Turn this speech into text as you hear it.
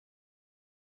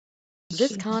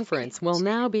This conference will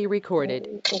now be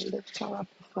recorded. We lift our up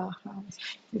with our hands.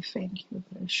 We thank you,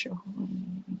 bless your holy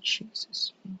name in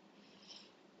Jesus' name.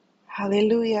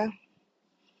 Hallelujah.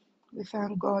 We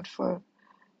thank God for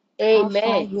how far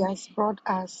Amen. He has brought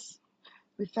us.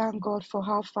 We thank God for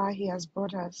how far He has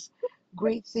brought us.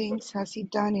 Great things has He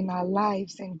done in our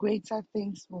lives, and greater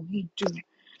things will He do.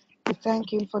 We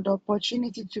thank Him for the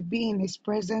opportunity to be in His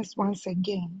presence once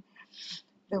again.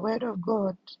 The Word of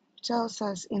God tells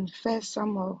us in 1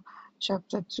 Samuel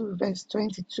chapter 2, verse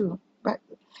 22, but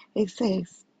it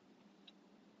says,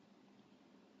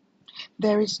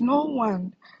 there is no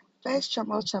one, 1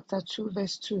 Samuel chapter 2,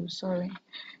 verse 2,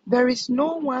 there is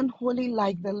no one holy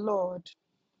like the Lord.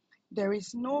 There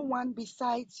is no one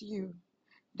besides you.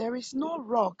 There is no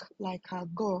rock like our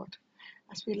God.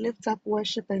 As we lift up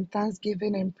worship and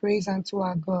thanksgiving and praise unto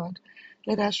our God,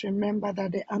 let us remember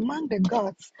that among the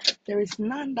gods, there is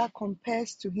none that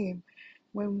compares to Him.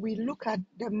 When we look at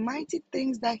the mighty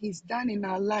things that He's done in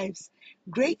our lives,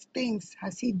 great things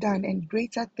has He done and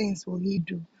greater things will He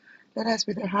do. Let us,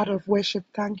 with a heart of worship,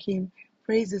 thank Him,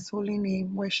 praise His holy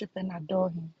name, worship and adore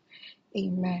Him.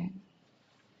 Amen.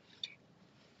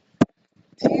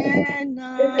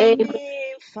 Tena Amen.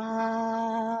 mi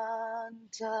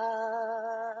fanta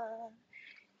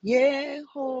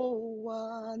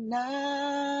Yehowa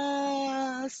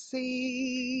nasi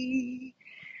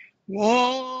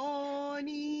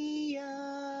woni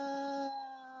yawa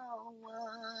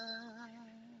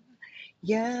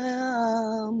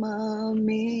yamami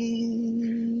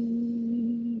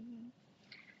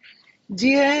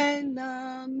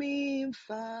diena mi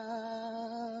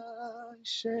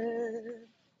fashe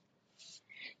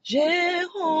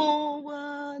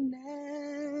Jehovah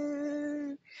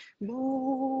Nemo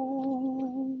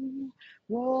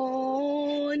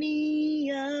Woniawa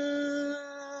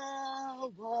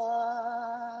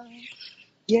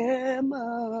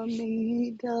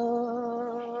Yemamida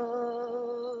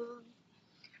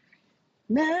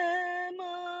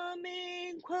Nema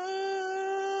Minkwaji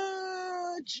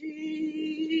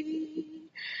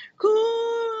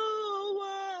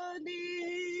Kuwani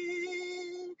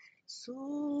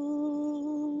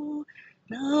Su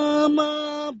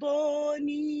Nama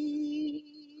Boni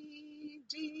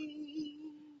Di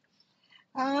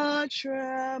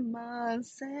Atraman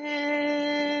Sena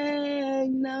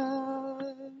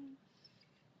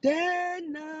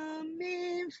Dena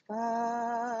Mifa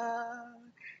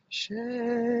She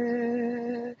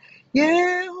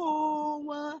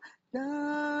Yehovah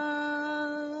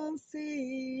Dansi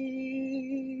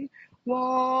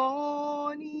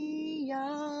Woni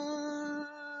Yawa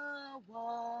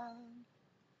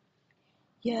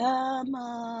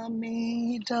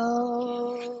Yamamido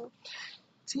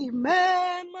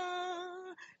Timema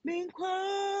Minkwaji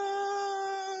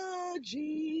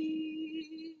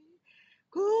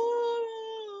Kuruwani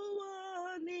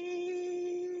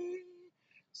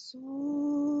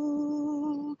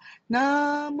Su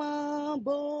Nama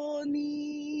Boni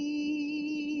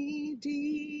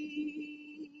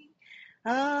Di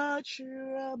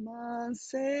Achiraman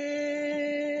Sena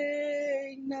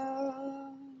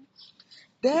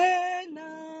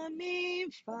Dena Mi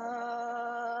Fashe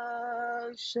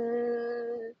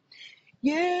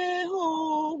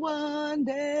Yehovah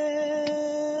Nesi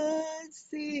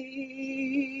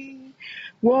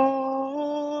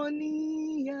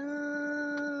Woni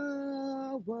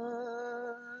Yawa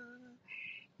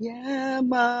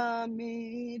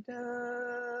Yamamida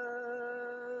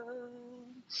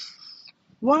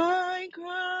Wine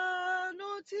crown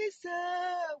noticeable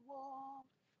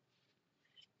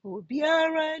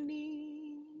Obiara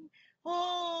ni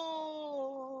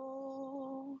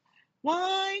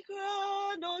why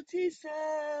cry notice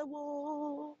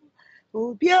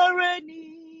Obiara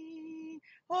ni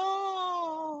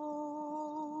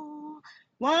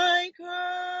why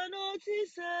cry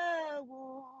notice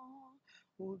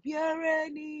Obiara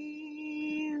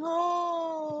ni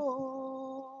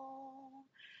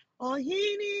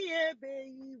Ohini ebe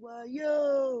iwayo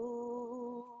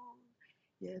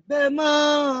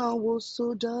Yebema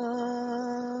wosoda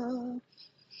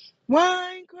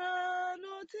Wine crown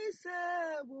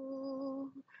noticeable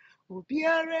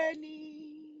Obiara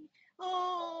ni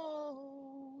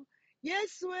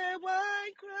Yes we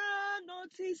wine crown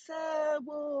noticeable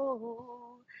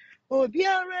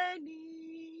Obiara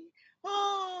ni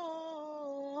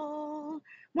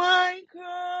Wine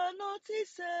crown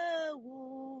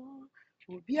noticeable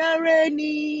Obiara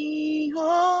ni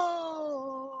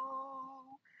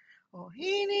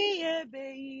Ohini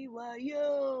ebe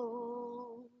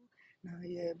iwayo na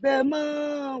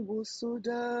yebema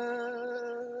wusuda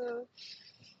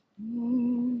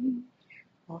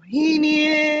Ohini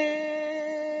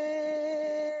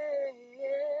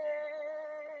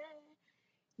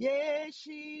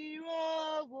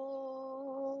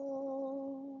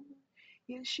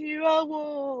Yeshirawo,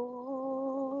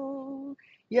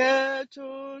 Yetuntuwo,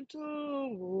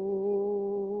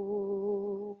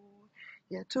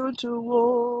 Yetuntuwo,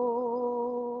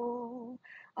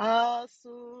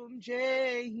 Asum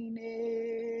Jehine,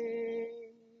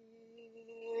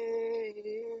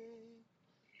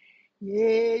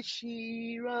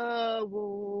 Yeshirawo,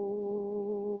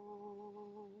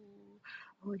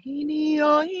 Ohini,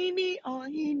 Ohini,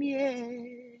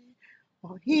 Ohini.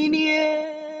 Ohinie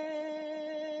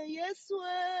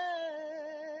Yeswe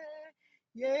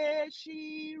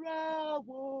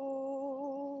Yeshirawo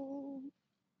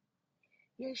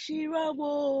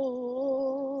Yeshirawo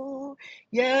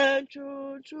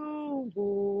Yetuntumo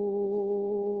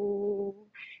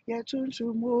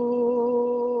Yetuntumo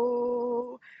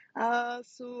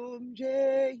Asum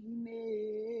Jehine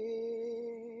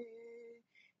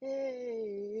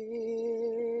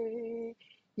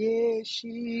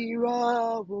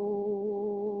Yeshirawo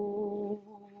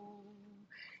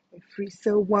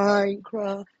Efrisa wine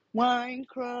cra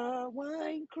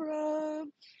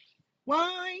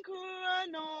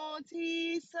no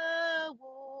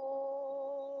tisawo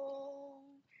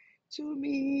to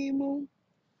me mo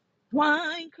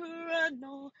wine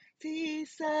no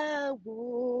tisawo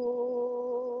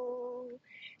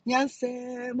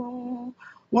Yansemo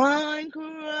wine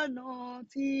no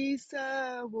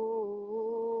tisawo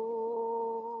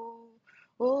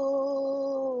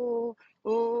oh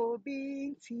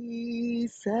binti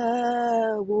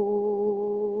sawo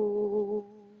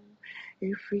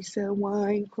Efrisa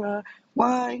wine cry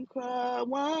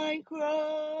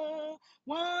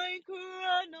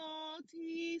no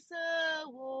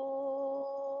tisawo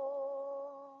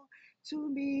to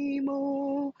me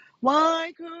mo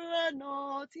wine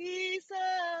no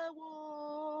tisawo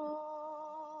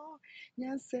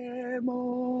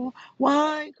Yansemo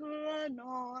wine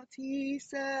no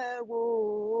tisawo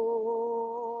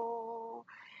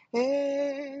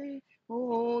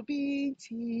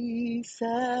binti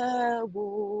sawo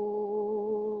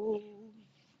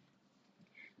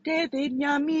David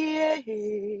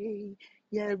Nyamie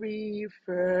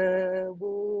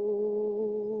Yerifewo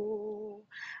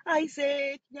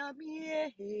Isaac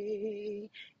Nyamie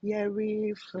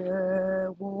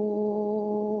Yerifewo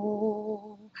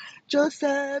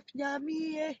Joseph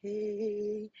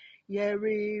Nyamie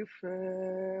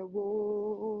Yerifewo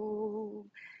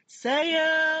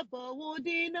Saya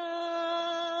Bawudina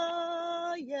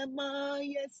Yema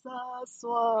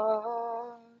Yesaswa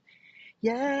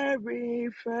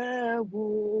Yerifewo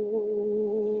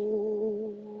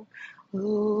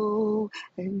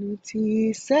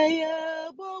Enuti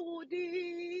Saya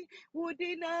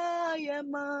Wudina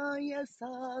Yema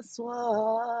Yesaswa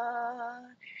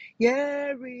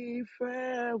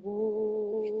Yerifewo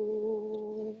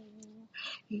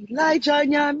Elijah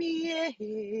Nyamie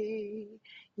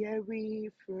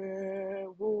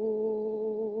Yerifewo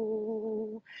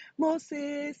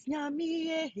Moses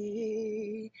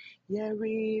Nyamie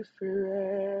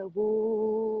Yerifewo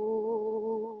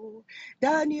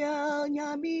Daniel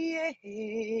Nyamie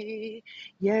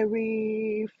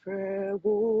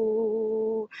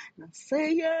Yerifewo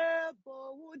Naseye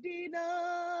Bowudina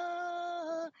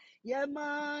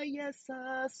Yema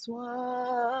Yesaswa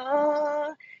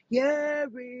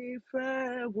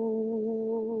Yerifewo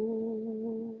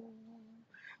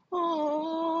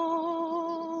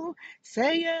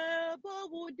say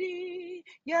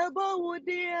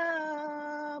Yebawudi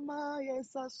ama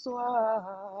Yesaswa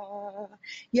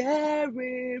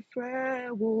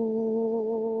Yerifewo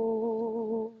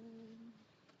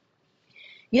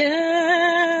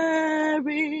Yerifewo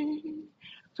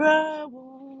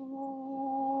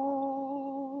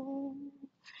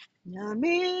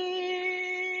Nyame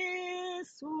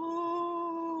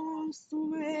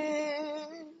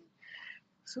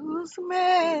susme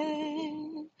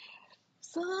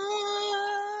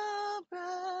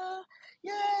sabra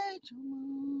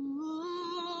yejumu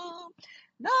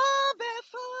na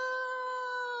befa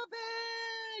be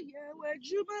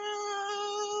yewejuma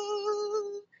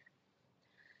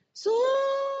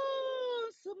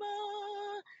susma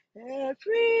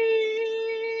every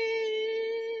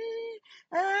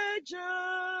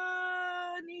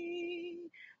journey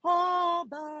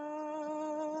oba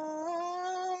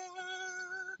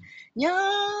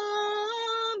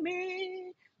nyame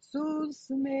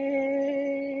susme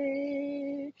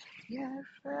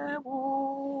yefewo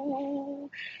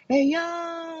eya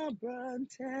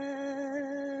branten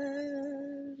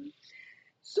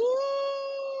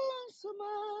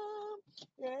susma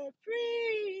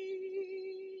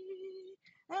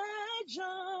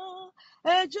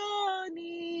ẹjọ́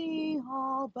ní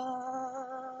ọba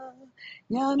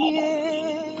nyamie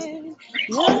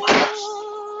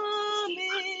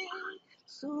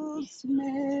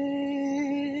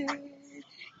me.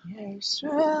 Yes,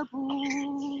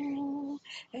 Rabu,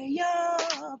 Eya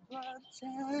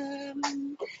Brantem,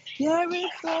 Yeri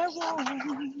Fawo,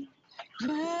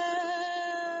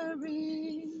 Mary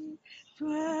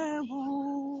Fawo,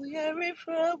 Yeri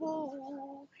Fawo,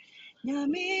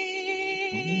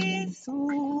 Yami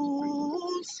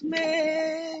Susme,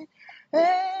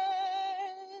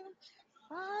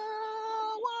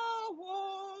 Awawo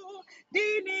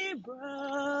dini bra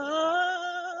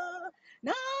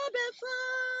na befa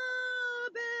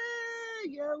be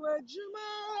yewajuma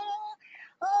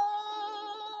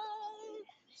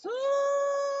so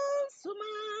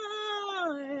suma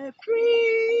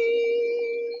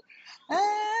free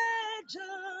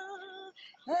eja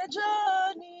eja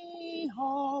ni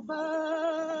hoba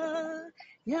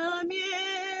yamie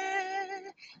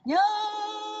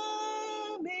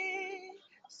yami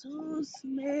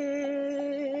susme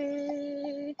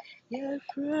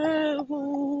yefrewo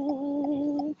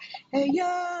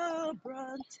eya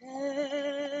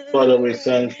brante. Father, we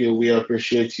thank you. We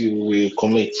appreciate you. We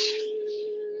commit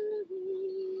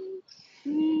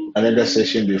another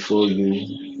session before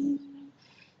you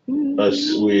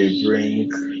as we bring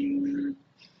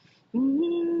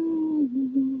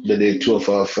the day 2 of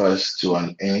our fast to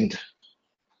an end.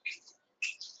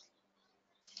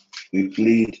 We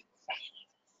plead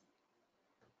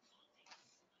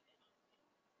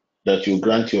that you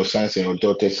grant your sons and your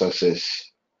daughters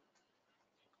success.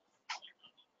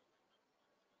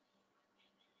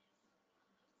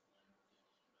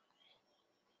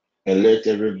 And let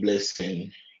every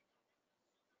blessing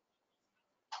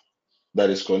that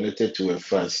is connected to a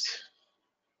fast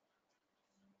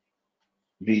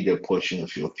be the portion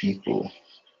of your people.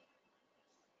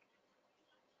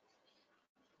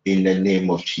 In the name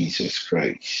of Jesus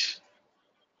Christ.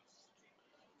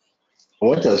 I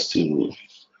want us to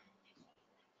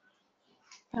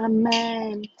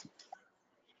Amen.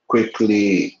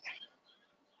 quickly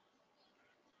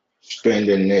spend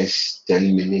the next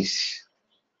 10 minutes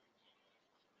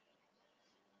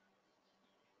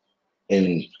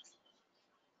in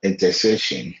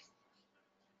intercession.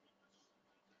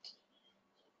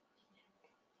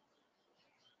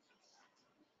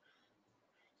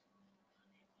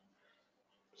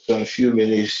 Some few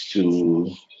minutes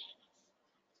to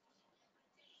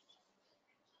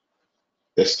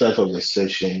the start of the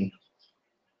session.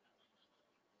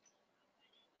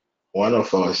 One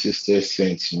of our sisters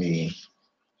sent me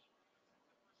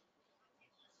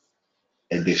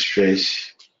a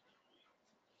distress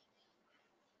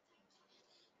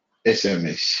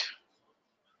SMS,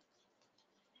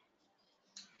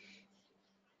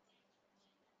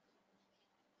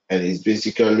 and it's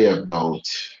basically about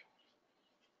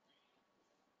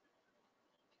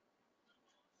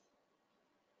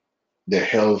the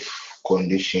health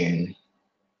condition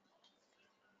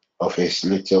of his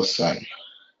little son.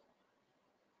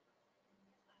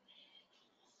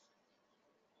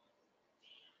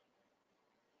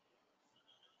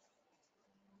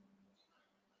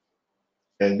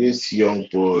 And this young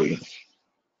boy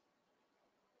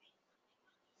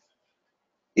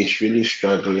is really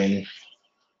struggling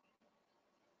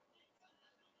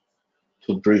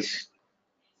to breathe.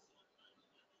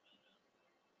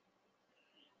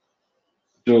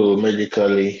 Though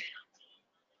medically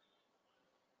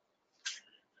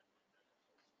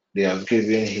they have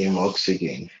given him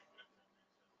oxygen,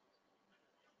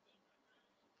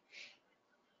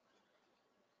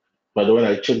 but when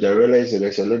I checked, I realized that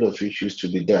there's a lot of issues to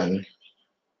be done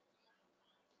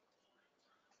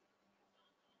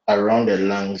around the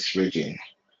lungs region.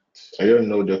 I don't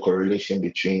know the correlation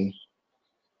between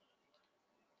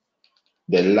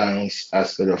the lungs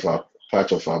aspect of our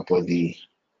part of our body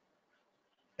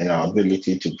and our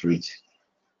ability to breathe.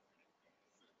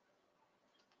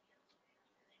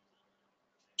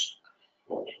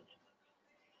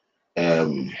 I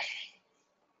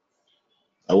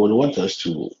would want us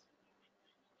to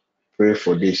pray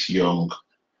for this young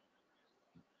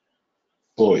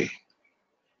boy.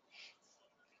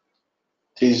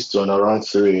 This on around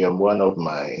 3 a.m. One of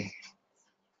my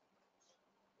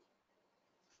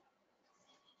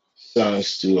sons,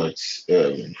 Stuart's,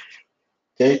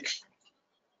 take.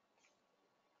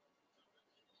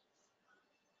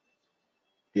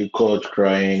 He called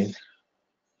crying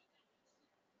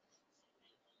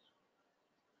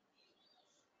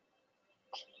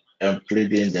and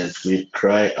pleading that we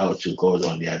cry out to God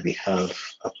on their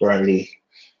behalf. Apparently,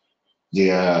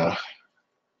 they are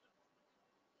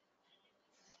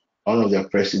one of their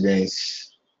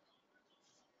presidents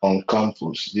on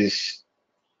campus, this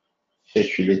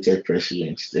church-related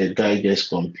president. The guy just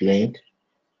complained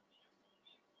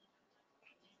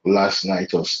last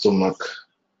night of stomach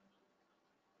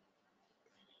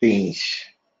pains,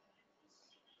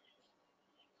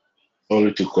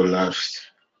 only to collapse,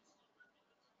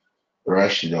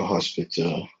 rushed to the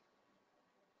hospital,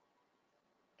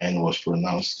 and was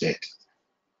pronounced dead.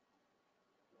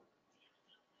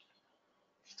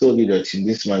 I told you that in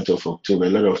this month of October, a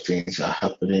lot of things are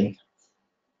happening.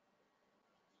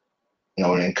 And I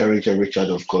will encourage every child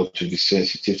of God to be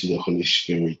sensitive to the Holy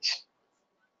Spirit.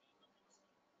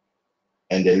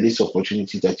 And the least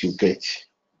opportunity that you get,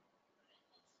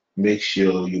 make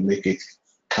sure you make it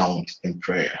count in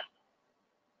prayer.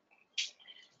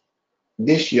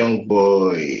 This young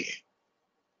boy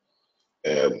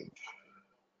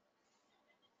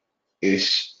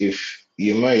is, if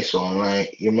Yuma is online,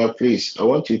 Yuma, please, I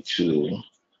want you to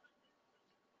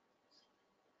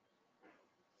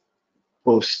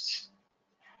post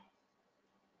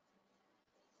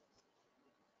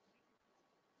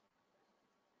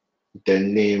the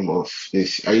name of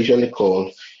this. I usually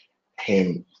call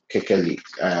him Kekeli.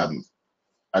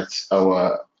 At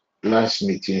our last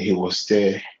meeting, he was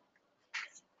there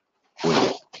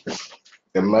with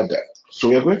the mother. So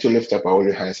we are going to lift up our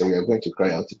holy hands and we are going to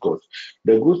cry out to God.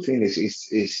 The good thing is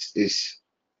it's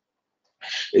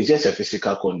just a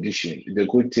physical condition. The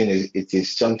good thing is it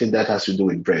is something that has to do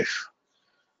with breath.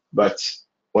 But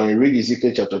when you read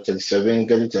Ezekiel chapter 37,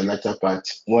 get into the latter part,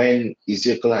 when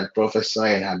Ezekiel had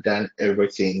prophesied and had done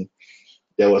everything,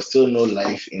 there was still no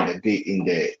life in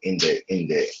the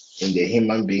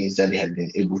human beings that he had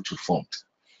been able to form.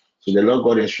 So the Lord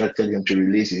God instructed him to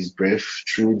release his breath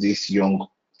through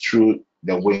through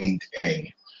the wind.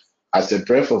 And as the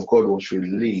breath of God was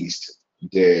released,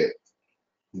 the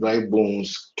dry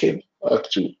bones came back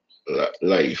to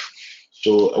life.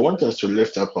 So I want us to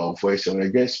lift up our voice and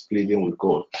we're just pleading with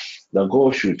God that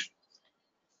God should,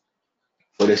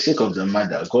 for the sake of the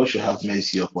mother, God should have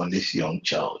mercy upon this young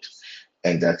child,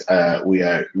 and that we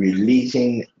are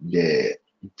releasing the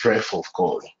breath of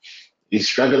God. He's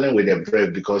struggling with the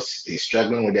breath because he's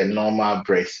struggling with the normal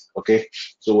breath. Okay,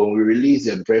 so when we release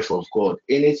the breath of God,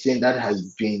 anything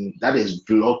that is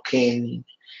blocking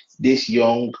this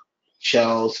young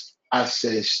child's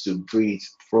access to breathe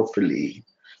properly,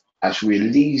 as we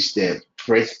release the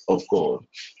breath of God,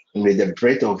 may the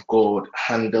breath of God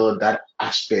handle that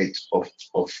aspect of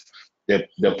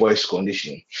the boy's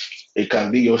condition. It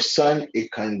can be your son,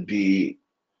 it can be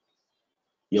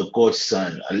your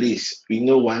godson. At least we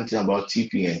know one thing about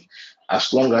TPN.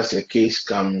 As long as a case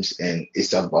comes and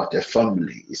it's about a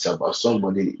family, it's about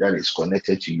somebody that is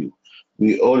connected to you,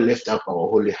 we all lift up our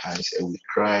holy hands and we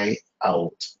cry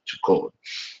out to God.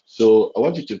 So I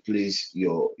want you to place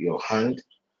your hand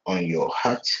on your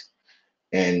heart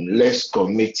and let's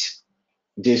commit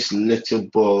this little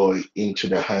boy into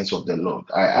the hands of the Lord.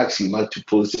 I asked him not to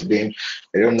post the name.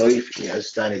 I don't know if he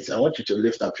has done it. I want you to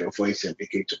lift up your voice and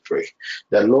begin to pray.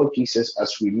 The Lord Jesus,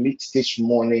 as we meet this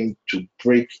morning to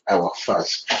break our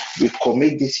fast, we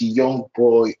commit this young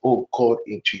boy, oh God,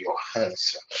 into your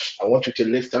hands. I want you to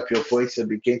lift up your voice and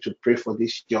begin to pray for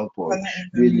this young boy.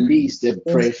 Release the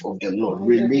breath of the Lord.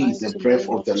 In the Release the mighty breath name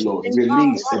of of the Lord. Jesus,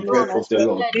 Release the Lord, breath I of the pray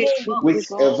Lord. oh God,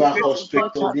 Whichever for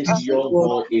hospital this young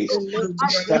boy is, we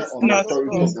stand on the oh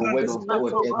authority of God, the word this of God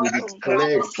little and boy, we oh God,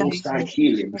 declare that total is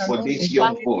healing for this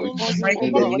young boy body, oh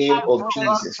in the God. name of As we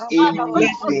Jesus. come, oh God,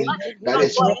 Anything to give that you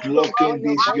is glory for blocking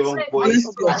your this young mercy, boy's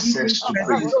oh God. access to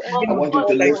breathe, I Whatever want you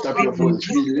to body, lift oh up God, your that voice.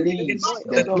 is sick this Release boy,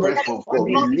 oh the God. breath of God. Father,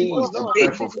 oh Release the Lord,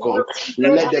 breath let of it be God.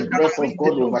 lifted Let up the and breath of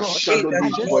God uprooted, oh God. overshadow And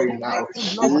this just boy like now.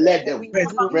 mighty Lord, Let the we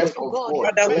release, breath oh of God, God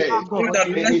the breath, clear oh God, the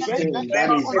breath anything that that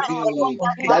comes is from our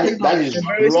that suffocating that Lord. is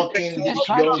We blocking this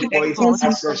strike young it, oh boy's God,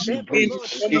 access to unable, breathe. Lord,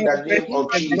 to In the name breathe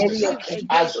of and to Jesus, live again,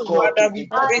 ask oh God God. to Every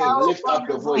intervene. Lift up organ,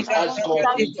 your oh God, voice. Ask God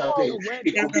to according to intervene. your word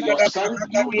It could be your tonight, son, we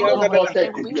it know, could be oh your God, daughter, it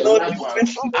and could we be your loved release one. it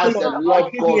Ask unto the the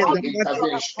Lord God to unto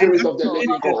intervene. the Spirit hands, of the Lord,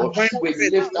 living of God, we who's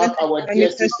lift up coming our and dear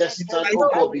lift sister up, son, oh oh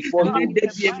God, God, before in you the mighty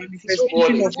this name of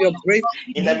morning Jesus.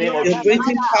 in the name of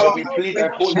Jesus. And we plead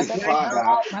that Holy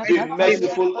Father, be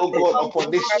merciful, O God,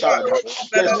 upon this child.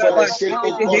 Just for the sake,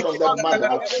 O God, of the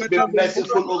mother, be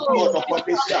merciful, O God, upon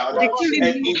this child, and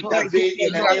Oh God, intervene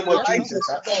in the the name of breath of Jesus.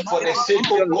 the For the mother, sake,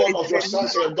 oh O God, God, of your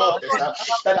sons and release, your oh daughters God,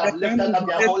 that have lifted up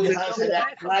their holy hands your and are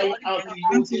breath, oh crying God, in out the to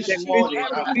you this atmosphere, morning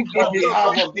oh on God,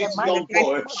 behalf of in the this young mighty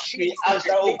boy. name of We Jesus. ask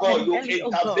that, oh God, you Ekendeli,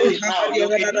 oh God, intervene now, for you him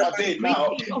to intervene now,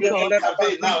 breathe, oh you God,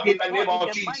 intervene to now in the restore name in of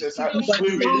the Jesus. mighty name of We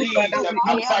Jesus. release the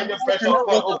abiding pressure of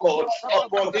God, oh God,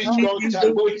 upon this young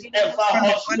child, whichever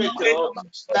hospital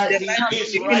that he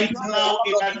is right now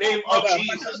in the name of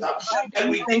Jesus. And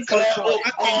we declare, oh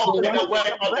God, by the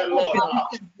word of the Lord,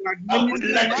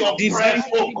 Let your breath,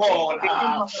 oh God,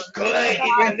 clear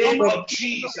in the name of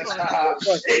Jesus.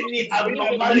 Any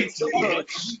abnormality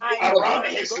around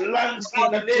his lungs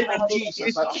in the name of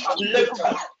Jesus. Lift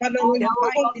up.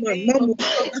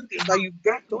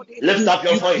 Lift up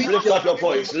your voice, lift up your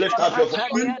voice, lift up your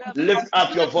voice, lift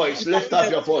up your voice, lift up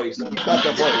your voice, lift up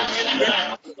your voice.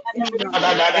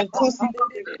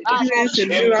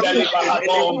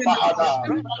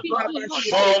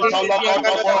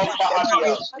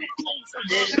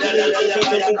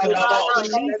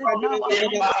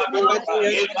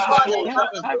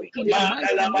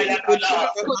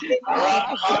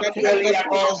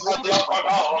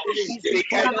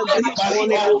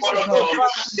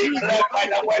 Declare by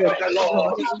the word of the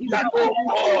Lord that, oh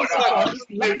God,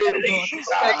 we release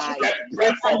the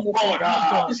breath of God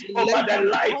over the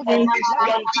life of this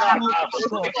young child,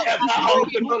 whichever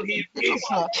hospital he is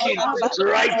in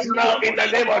right now in the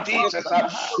name of Jesus.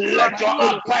 Let your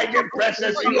abiding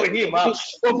presence, Elohim,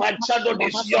 overshadow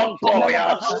this young boy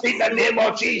in the name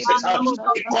of Jesus.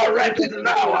 Correct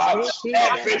now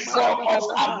every form of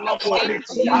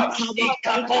abnormality.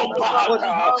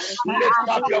 Lift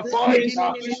up your voice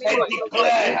and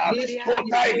declare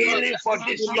total healing for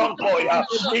this young boy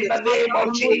in the name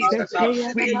of Jesus.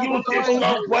 We use this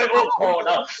young boy, oh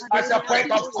God, as a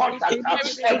point of contact,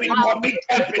 and we commit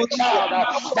every child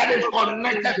that is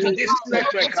connected to this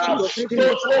network.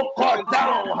 Those, oh God,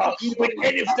 down with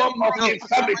any form of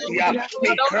infirmity,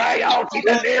 we cry out in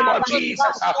the name of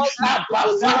Jesus. Abba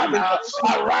Father,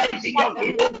 arise in your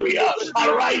glory.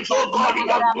 Arise, oh God, in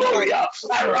your glory.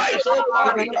 Arise, oh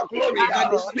God, in your glory.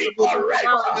 We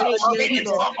correct any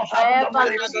form of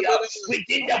abnormality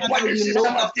within the body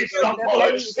system of this young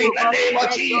boy. In the name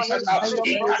of Jesus.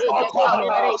 Lift up your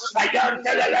voice.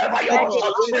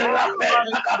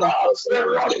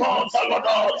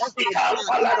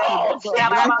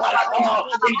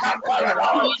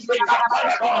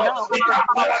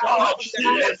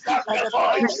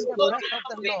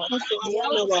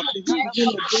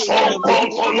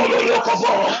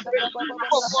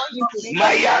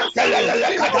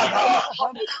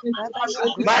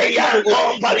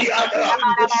 Mayanto Paliada,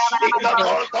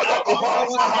 Ikatonta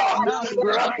Lokobosa,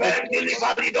 Rapendili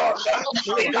Validosa,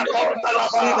 Ikatonta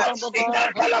Lava,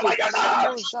 Ikantalabayana.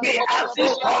 We ask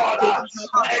for God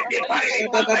a divine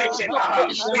intervention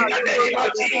in the name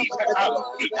of Jesus.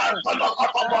 Ikanto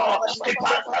Lokobobo,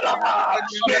 Ipantalava.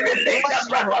 We release the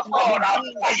breath of God.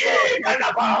 Aye,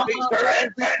 Kalava,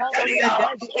 Repentelia,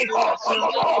 Ikoto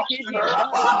Lobo,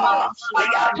 Rapa,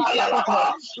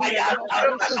 Ayatalava,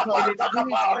 Ayatanta Kapanta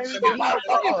Kapa,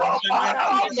 Ipanta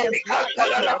Kapanta,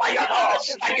 Ikantala Bayano,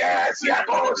 Ayes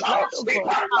Yakosa,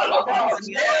 Ipanta Lava,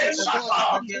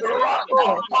 Esata,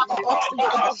 Rakonta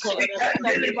Kapanta,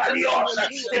 Ikandili Valiosa,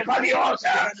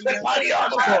 Ipaliosa,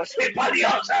 Ipaliosa,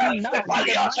 Ipaliosa,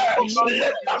 Ipaliosa.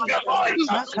 Lift up your voice,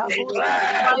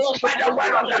 declare by the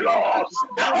word of the Lord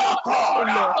that, oh God,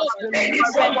 any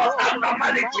form of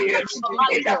abnormality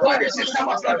in the body system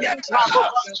of your dear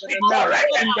child, be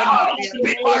corrected now,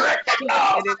 be corrected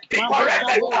now, be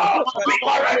corrected now, be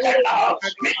corrected now,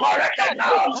 be corrected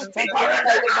now, be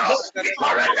corrected now, be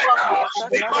corrected now,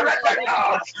 be corrected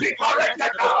now, be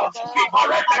corrected now, be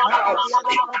corrected now,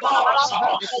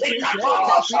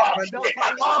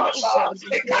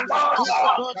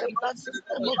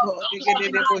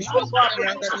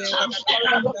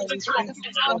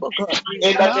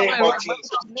 in the name of Jesus.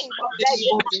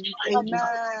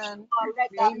 Amen.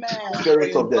 Amen.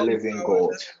 Spirit of the living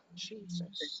God,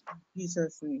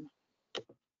 Jesus' name.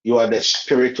 you are the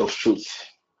spirit of truth.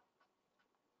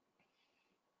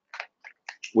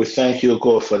 We thank you,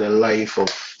 God, for the life of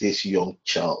this young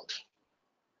child.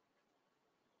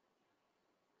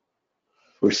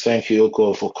 We thank you,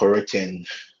 God, for correcting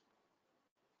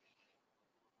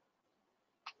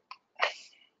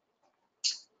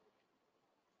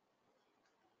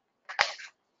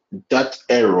that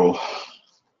error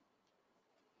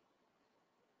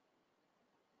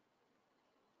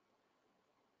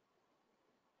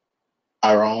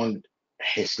around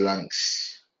his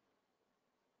lungs.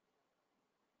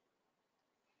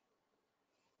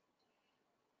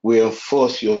 We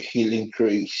enforce your healing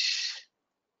grace,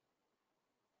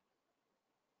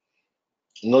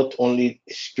 not only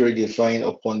spirit divine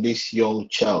upon this young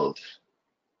child,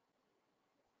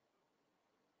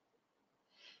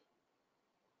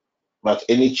 but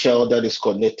any child that is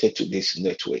connected to this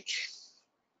network.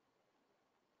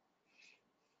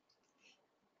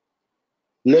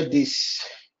 Let this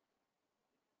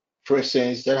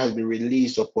presence that has been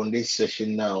released upon this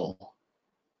session now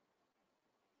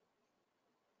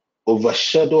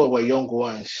overshadow our young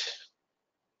ones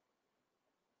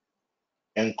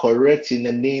and correct in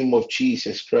the name of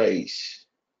Jesus Christ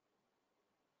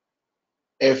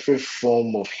every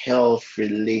form of health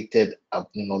related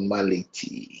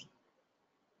abnormality.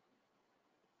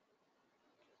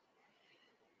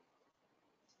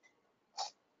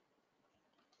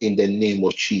 In the name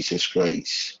of Jesus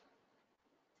Christ.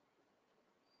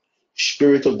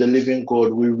 Spirit of the living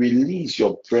God, we release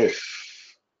your breath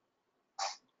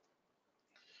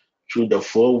through the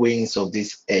four winds of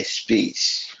this air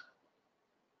space.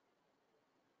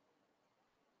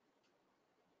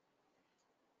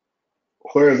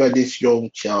 Wherever this young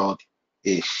child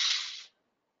is,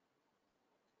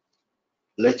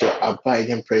 let your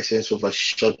abiding presence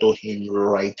overshadow him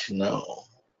right now.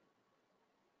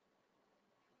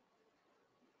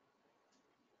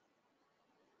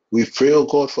 We pray, O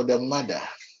God, for the mother.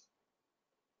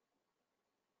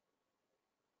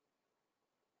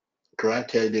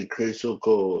 Grant her the grace, O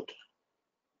God,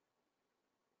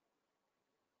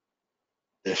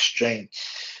 the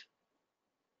strength,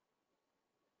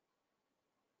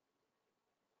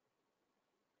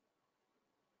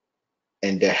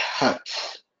 and the heart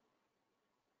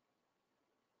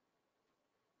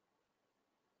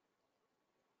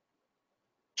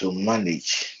to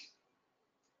manage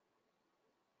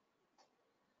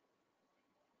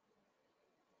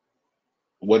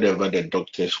whatever the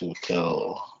doctors will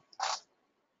tell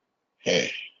her.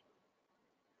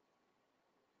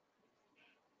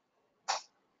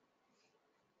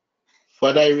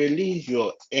 Father, I release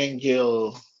your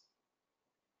angel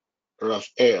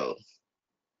Raphael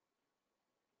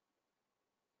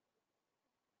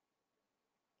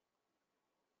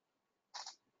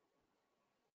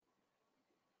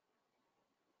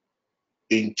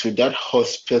into that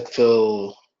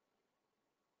hospital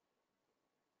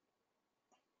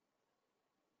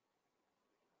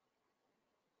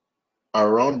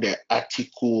around the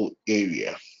Article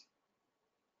area.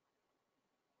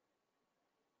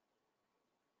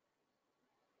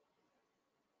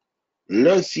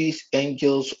 Let these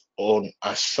angels on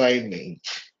assignment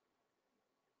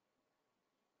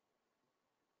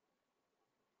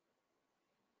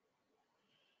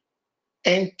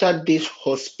enter this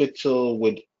hospital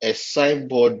with a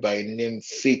signboard by name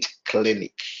Faith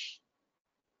Clinic.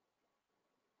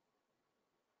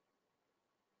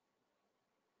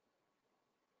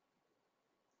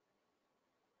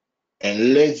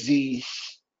 And let these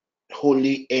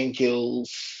holy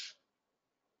angels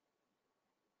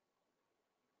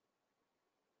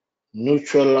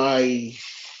neutralize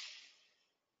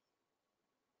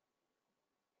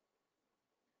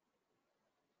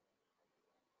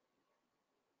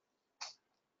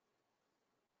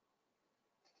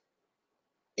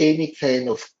any kind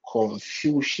of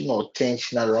confusion or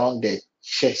tension around the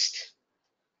chest,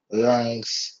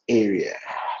 lungs area.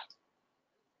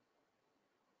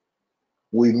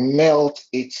 We melt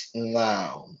it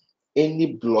now.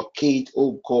 Any blockade,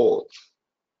 oh God,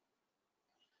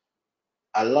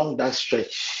 along that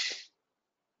stretch,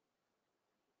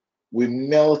 we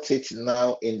melt it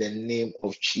now in the name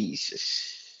of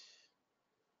Jesus.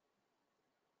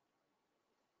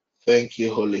 Thank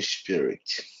you, Holy Spirit.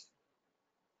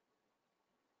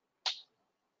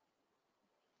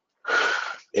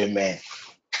 Amen.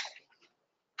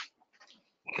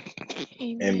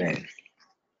 Amen.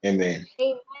 Amen.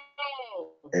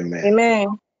 Amen. Amen.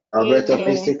 Alberta,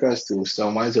 please Amen. take us to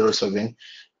Psalm 107,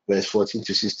 verse 14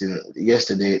 to 16.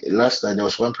 Last night, there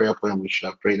was one prayer point which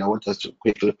I prayed. I want us to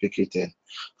quickly pick it and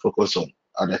focus on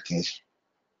other things.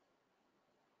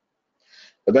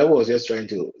 The Bible was just trying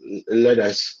to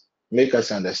make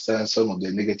us understand some of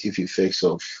the negative effects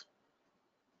of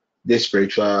this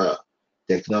spiritual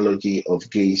technology of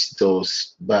gates,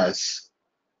 doors, bars,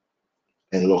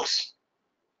 and locks.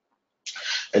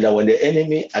 And that when the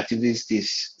enemy activates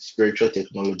this spiritual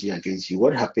technology against you,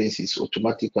 what happens is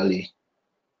automatically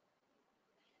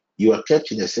you are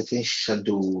kept in a certain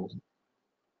shadow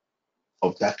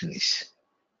of darkness.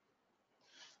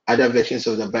 Other versions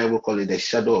of the Bible call it the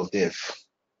shadow of death.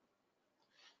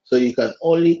 So you can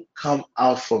only come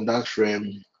out from that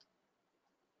realm.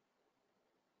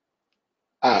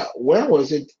 When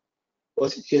was it?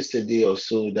 Was it yesterday or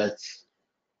so that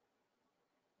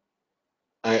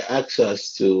I asked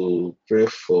us to pray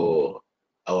for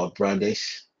our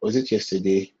brothers? Was it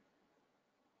yesterday?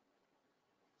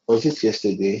 Was it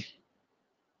yesterday?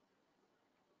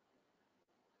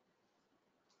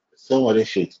 Somebody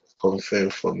should confirm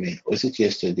for me. Was it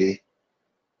yesterday?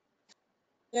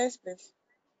 Yes, please.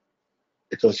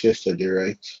 It was yesterday,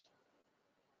 right?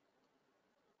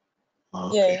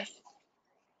 Okay, Yes.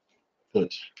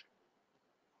 good.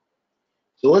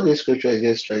 So what this scripture is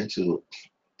just trying to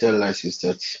tell us is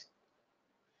that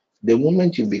The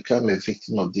moment you become a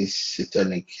victim of this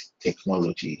satanic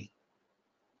technology,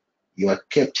 you are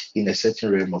kept in a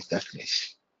certain realm of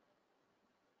darkness.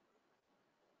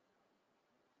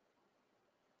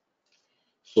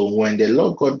 So when the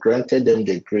Lord God granted them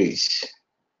the grace,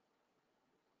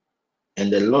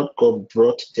 and the Lord God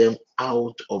brought them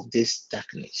out of this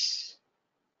darkness,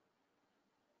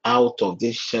 out of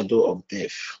this shadow of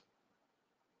death,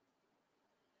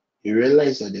 you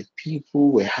realize that the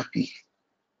people were happy.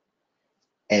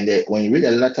 And when you read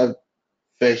the latter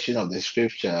version of the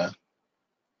scripture,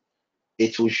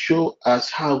 it will show us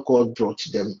how God brought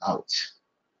them out.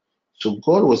 So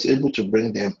God was able to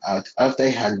bring them out after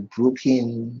he had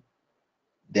broken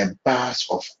the bars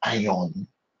of iron.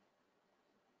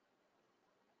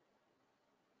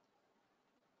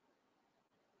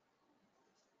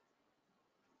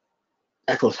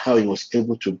 That was how he was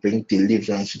able to bring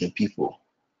deliverance to the people.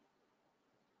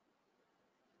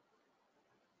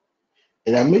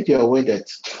 And I made you aware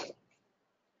that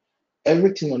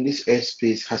everything on this earth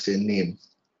space has a name.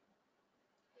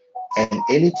 And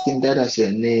anything that has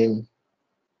a name,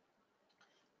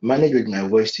 manage with my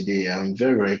voice today. I'm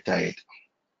very, very tired.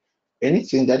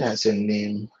 Anything that has a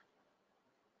name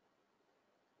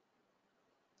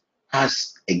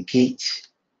has a gate,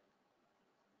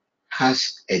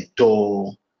 has a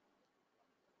door,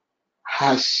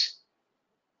 has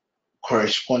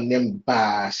corresponding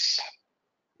bars,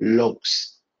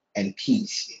 locks, and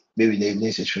keys. Maybe the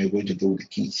evening session we're going to do with the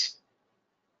keys.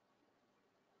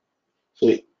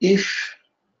 So if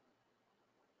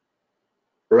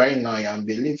right now I am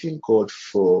believing God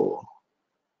for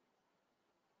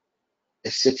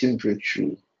a certain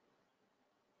breakthrough,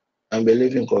 I'm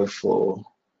believing God for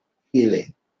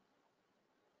healing,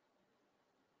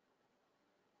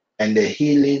 and the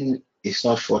healing is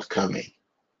not forthcoming.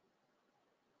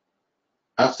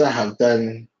 After I have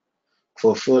done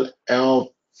fulfill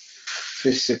all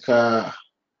physical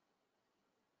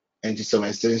and to some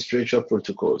extent spiritual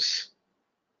protocols,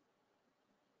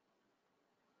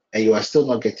 and you are still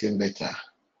not getting better,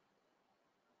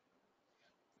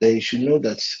 then you should know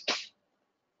that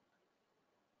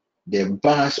the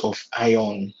bars of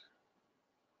iron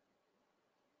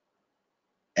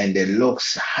and the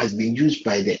locks has been used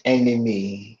by the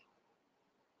enemy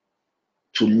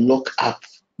to lock up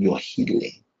your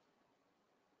healing.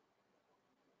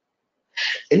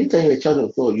 Anytime you're a child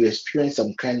of God, you experience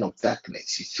some kind of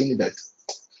darkness. You think that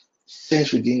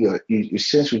sense within you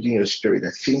sense within your spirit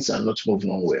that things are not moving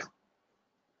on well.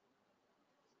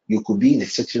 You could be in a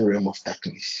certain realm of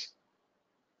darkness.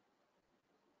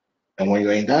 And when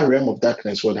you're in that realm of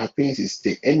darkness, what happens is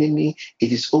the enemy,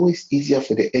 it is always easier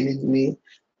for the enemy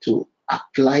to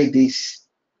apply this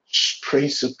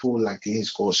principle like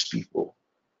against God's people.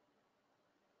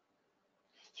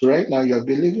 So right now you're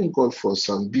believing God for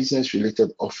some business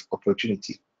related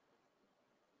opportunity.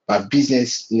 But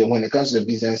business, when it comes to the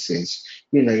business sense,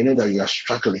 you know that you are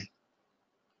struggling.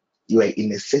 You are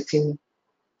in a certain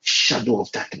shadow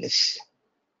of darkness.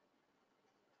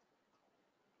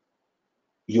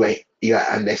 You are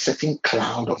under a certain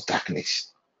cloud of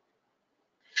darkness.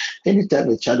 Anytime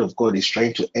a child of God is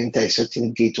trying to enter a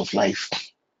certain gate of life,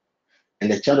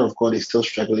 and the child of God is still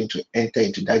struggling to enter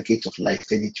into that gate of life,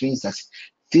 then it means that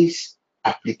this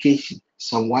application,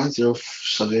 Psalm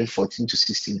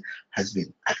 107:14-16, has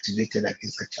been activated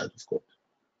against the child of God.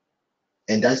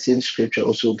 And that same scripture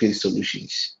also gives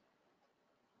solutions.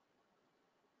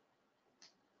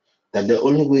 That the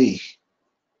only way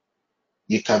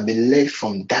you can be led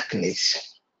from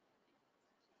darkness,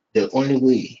 the only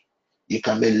way you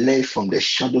can be led from the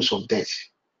shadows of death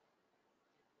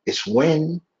is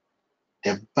when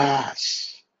the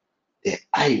bars, the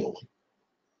iron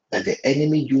that the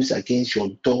enemy used against your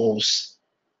doors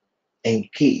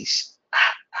and gates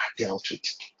are dealt with.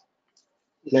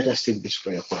 Let us take this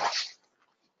prayer point.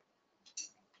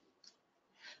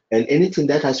 And anything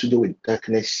that has to do with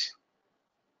darkness,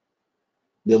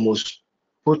 the most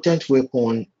potent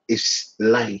weapon is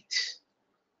light.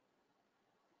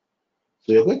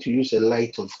 So you're going to use the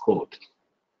light of God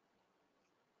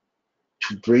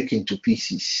to break into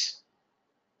pieces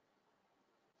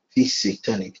this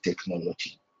satanic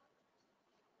technology.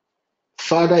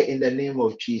 Father, in the name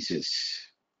of Jesus,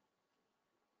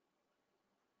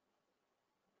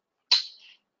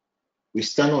 we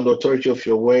stand on the authority of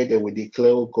your word and we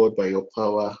declare, O God, by your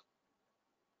power,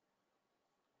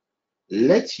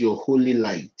 let your holy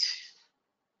light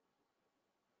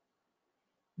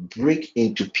break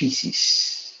into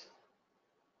pieces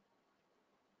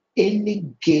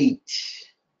any gate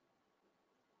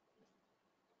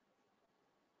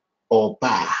or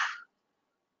bar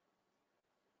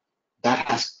that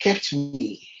has kept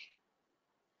me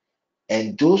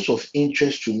and those of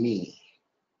interest to me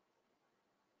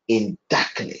in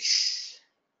darkness,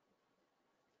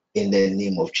 in the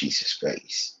name of Jesus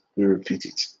Christ. We repeat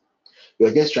it. We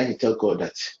are just trying to tell God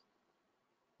that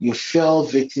you fell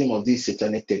victim of this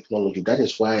satanic technology. That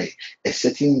is why a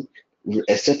certain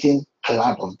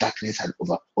cloud of darkness had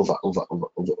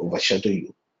overshadowed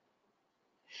you.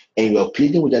 And you are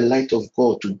pleading with the light of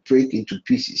God to break into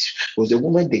pieces. Because the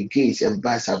moment the gates and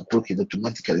bars are broken,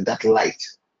 automatically that light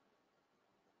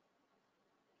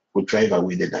will drive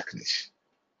away the darkness.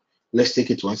 Let's take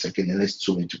it once again and let's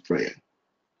zoom into prayer.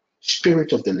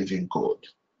 Spirit of the living God,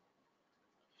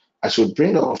 as we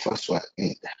bring our fast to an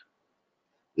end,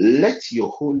 let your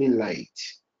holy light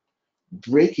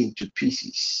break into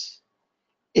pieces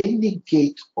any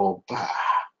gate or bar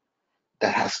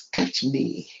that has kept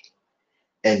me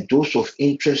and those of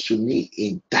interest to me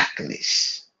in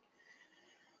darkness,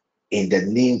 in the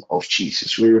name of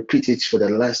Jesus. We repeat it for the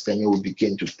last time and we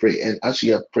begin to pray. And as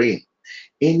you are praying,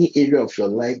 any area of your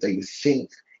life that you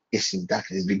think is in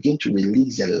darkness, begin to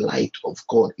release the light of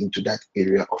God into that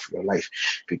area of your life.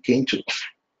 Begin to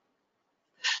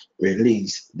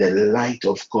release the light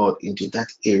of God into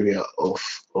that area of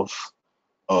of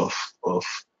of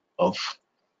of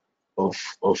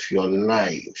your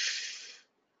life.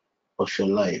 Of your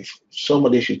life.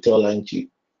 Somebody should tell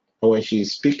Auntie, when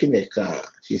she's picking a car,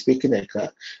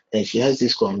 and she has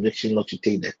this conviction not to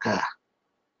take the car.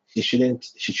 She shouldn't.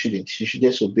 She should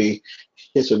just obey.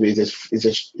 Just obey.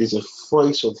 It's a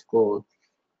voice of God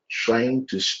trying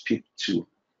to speak to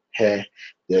her,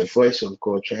 the voice of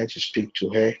God trying to speak to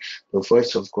her, the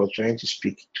voice of God trying to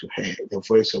speak to her, the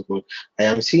voice of God. I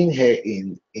am seeing her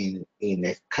in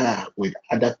a car with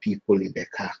other people in the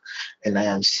car, and I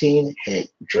am seeing her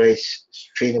dress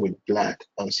stained with blood.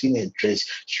 I'm seeing her dress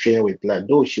stained with blood,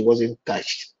 though she wasn't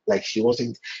touched, like she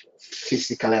wasn't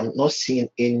physically. I'm not seeing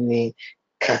any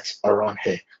cut around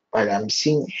her, but I'm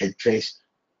seeing her dress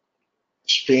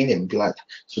stained in blood.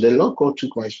 So the Lord God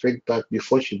took my spirit back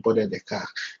before she boarded the car.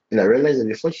 And I realized that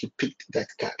before she picked that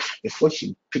car,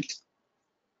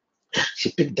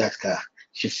 that car,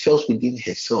 she felt within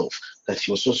herself that she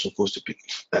was not supposed to pick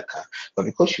that car. But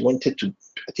because she wanted to,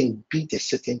 I think, beat a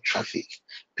certain traffic.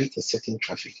 In fact,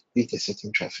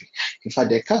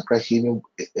 the car crash,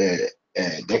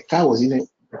 the car was even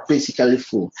basically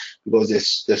full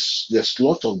because the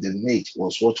slot of the mate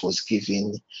was what was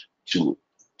given to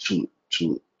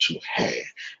her.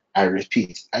 I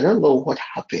repeat, I don't know what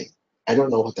happened.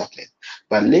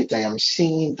 But later I am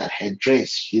seeing that her dress,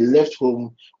 she left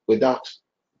home without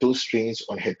those strings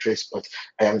on her dress, but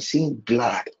I am seeing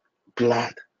blood,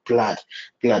 blood, blood,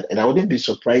 blood. And I wouldn't be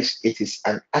surprised it is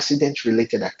an accident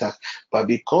related attack. But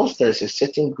because there is a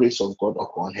certain grace of God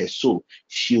upon her soul,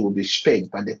 she will be spared.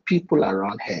 But the people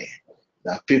around her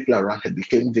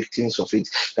became victims of it.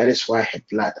 That is why her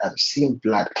blood, I'm seeing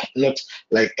blood, not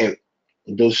like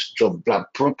those drop blood,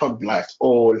 proper blood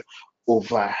all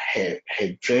over her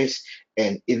dress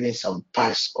and even some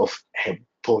parts of her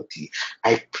body.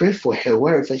 I pray for her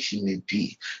wherever she may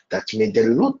be, that may the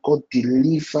Lord God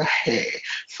deliver her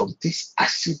from this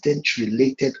accident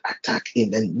related attack in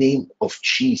the name of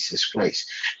Jesus Christ.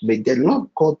 May the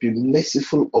Lord God be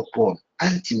merciful upon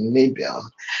Auntie Mabel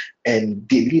and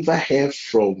deliver her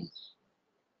from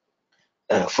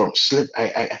sleep.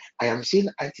 I am seeing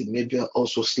Auntie Mabel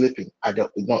also sleeping at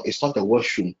no, it's not the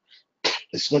washroom.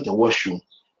 It's not the washroom.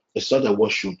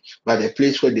 But a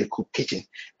place where they cook kitchen.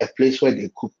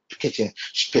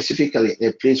 Specifically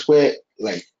a place where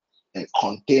like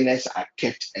containers are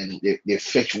kept and they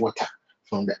fetch water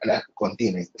from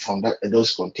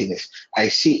those containers. I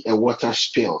see a water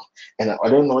spill, and I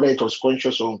don't know whether it was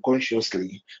conscious or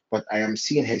unconsciously, but I am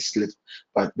seeing her slip.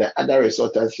 But the other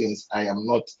resultant things, I am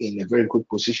not in a very good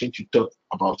position to talk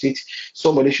about it.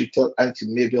 Somebody should tell Auntie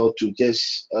Mabel to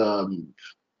just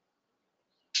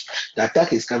the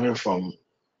attack is coming from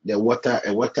a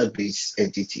water-based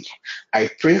entity.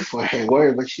 I pray for her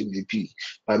wherever she may be,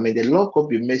 but may the Lord God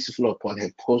be merciful upon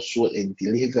her poor soul and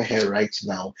deliver her right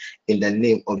now in the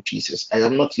name of Jesus. I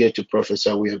am not here to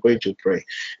prophesy. We are going to pray.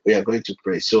 So we are going to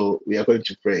pray. So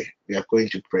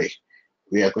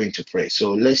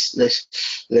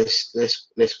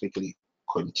let's quickly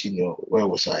continue. Where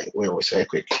was I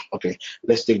quick? Okay,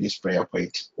 let's take this prayer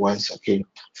point once again.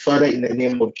 Father, in the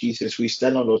name of Jesus, we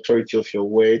stand on the authority of your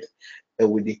word and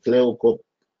we declare, oh God,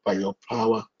 by your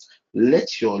power,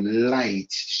 let your light,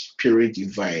 spirit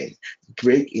divine,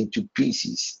 break into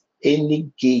pieces any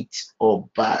gate or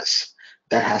bars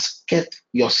that has kept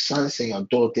your sons and your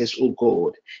daughters, oh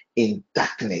God, in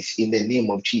darkness in the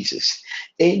name of Jesus.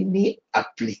 Any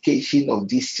application of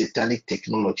this satanic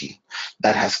technology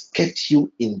that has kept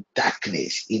you in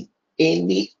darkness in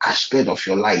any aspect of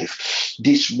your life,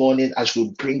 this morning, as we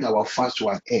bring our fast to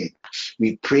an end,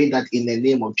 we pray that in the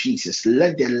name of Jesus,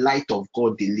 let the light of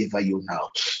God deliver you now.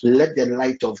 Let the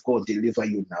light of God deliver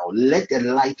you now. Let the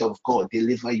light of God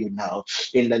deliver you now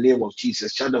in the name of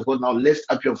Jesus. Child of God, now lift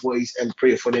up your voice and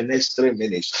pray for the next 3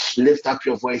 minutes. Lift up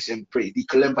your voice and pray.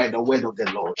 Declare by the word of the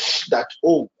Lord that,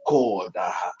 oh God,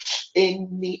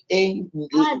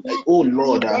 oh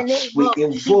Lord, we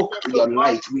invoke your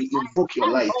light. We invoke your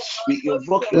light. We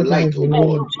invoke your Father, light, in the oh name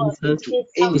God, of Jesus, into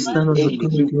we any. stand on the We,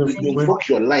 authority of we your word invoke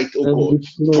your light, oh and God, we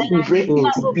declare, to oh break God,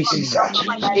 into my pieces.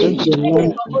 Father, let Any your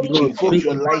light, wall, oh we Lord, invoke break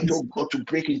your into light, oh pieces God, to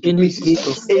break into any gate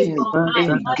of pieces. Any bars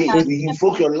that any have gate, kept we me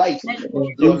invoke your light,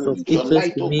 and those of your interest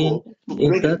light, to oh me God, to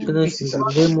in break into darkness in pieces. the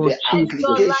name of The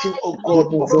Jesus. application, oh God,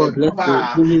 Oh of a God, let your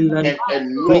bar holy light and a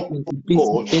break law, into oh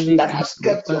pieces God, any that gate has of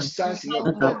kept your bars sons and your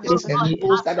that have daughters kept me and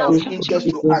those that are of those of interest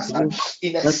to interest us to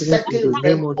in a darkness in certain the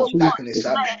realm name of of darkness,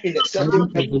 Jesus. in a Father, certain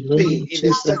in realm the of name pain, of in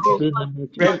a Jesus, in certain the name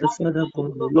of realm Jesus, Father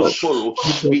God, the of Lord, sorrow.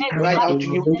 let your We cry power, O out to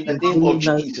Lord, you let in the your name holy of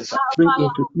light Jesus. break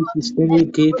into pieces any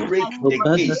gate Break of the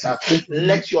bars that gates. have kept me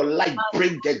Let your light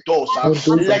break the doors. and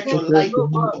those of Let your interest light to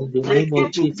me in the break name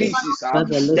of into Jesus. pieces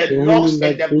Father, let the your holy locks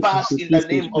light and the break bars into in the pieces,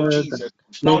 name of Father. Jesus.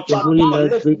 Let Now, your child holy of God,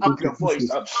 light lift break up into your voice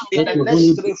pieces. in Let the your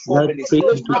next holy 3-4 light minutes. break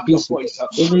Lift into up your pieces. voice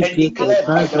Any and gate of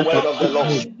declare by bars the that word have of the kept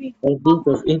Lord. me and those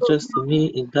of interest to me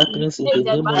in darkness in the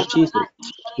name of Jesus.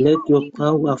 Let your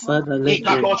power, Father, let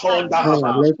your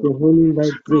power, let your holy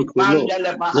light break, O Lord.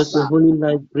 Mandele Let your Basa, holy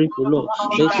light break, O Lord.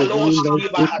 Let your holy Ibalos light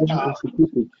break me Kibahata, into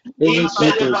pieces. Any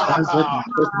gate of bars that Intelebahata. have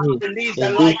kept me Release the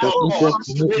and those light of of God. interest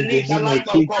to me in the Release the name of light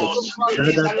of Jesus. God.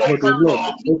 Release Father the God, light O of Lord,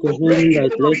 God let to your break holy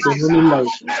light, into let your pieces holy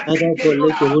light. every Father God, gate,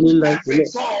 let your holy light, O every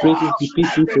Lord, break door, into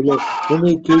pieces, O every Lord. bar,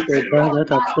 Any gate every of bars lock that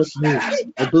have kept that me has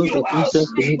and kept those you of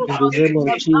interest to in me in the name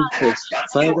of captivity, that Jesus. has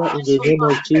kept you Father, in the in name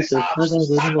of darkness. Jesus, Father, in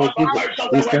the name of Stand on Jesus, the word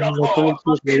of we the word stand of in the God. authority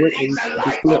of your word and Release the we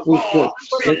light declare, of oh God. God,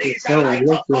 let your Release the power, light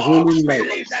let of your God. holy light,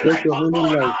 Release the let light your of holy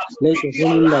God light, let into your your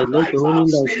holy light, love let life. your holy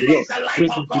light, Lord, Release the light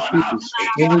break of into God pieces.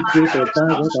 into your Any gate of marriage.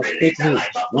 bars that have Release kept the me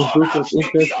light of and God those of into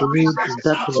interest your to me in business.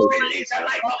 darkness. Release the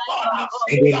light of God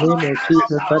In into the your name of finances.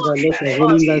 Jesus, Father, In let the your name of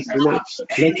holy light, Jesus, Lord,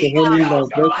 let any your holy area of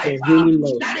light, your let life your holy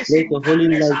light, that is let in your holy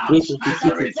darkness light break into as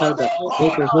a pieces, result, Father. oh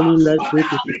Let God, your holy light of the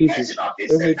break into pieces. application of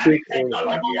this Any satanic gate,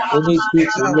 technology. any gate,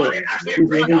 This O Lord, morning, as we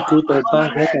bring any our gate of fast to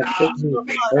bars an that end, have kept me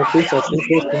we and cry those of out to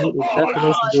you, interest to me oh in God.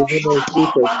 darkness in the name of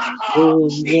Jesus.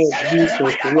 Oh Lord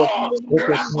Jesus, O Lord, let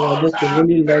your power, let your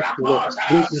holy light, O Lord, Miracles,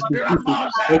 break into pieces.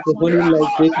 miracles, Let your holy light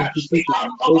break miracles. into pieces.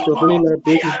 Let your holy light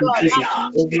break into pieces.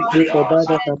 Any gate of bars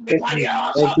that have kept me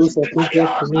and those of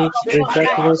interest to me in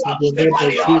darkness in the name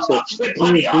of Jesus.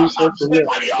 Oh Jesus, O Lord,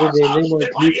 in the name of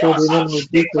Jesus, in the name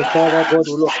of Jesus, Father God,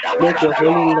 O Lord, By the word let of your the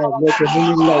holy Lord, light, let your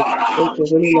holy light, let God, your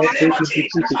holy in light the name break of into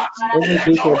Jesus, pieces. Any let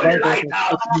gate your of holy bars that light have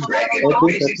kept me break and into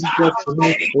those of pieces. interest to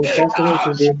me Any in gate, darkness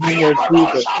in the name of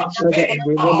Jesus. Father, any in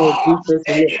the name of door, Jesus,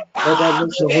 O Lord, any Father, bar,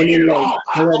 let your holy any light, lock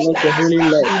Father, let that your has holy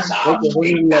kept light, us let your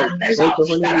holy in light, darkness, let your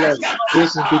holy that has light kept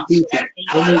break us into pieces. and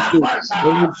our Any loved gate, ones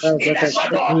any bars in that the have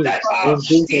kept shadow of me death. and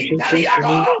those of In interest to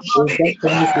me Daliato, in we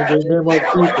darkness in declare the name by of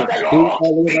the word of Jesus. the We Lord,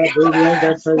 we Kalima declare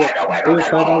Belianda Fire. by the word of Oh the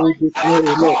Father, Lord, we declare, our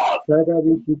O Lord. God, Father,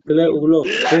 we declare, O Lord.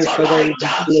 let Oh your Father, we light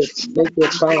declare. Let your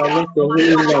power, let your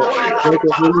holy let your light, holy let light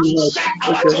your holy light, set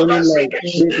let our your holy children free. light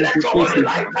break Let into your holy pieces.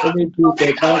 light Any gate make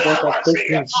of our bars that loved have ones kept free.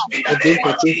 me In the and those name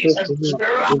of of interest Jesus, to me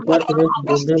in darkness in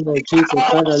the Rapatos, name of Jesus.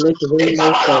 Father, Ikatos, let your holy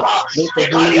light shine. Ikabalaba, Let your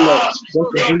holy light, Ikalios, let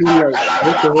your holy light,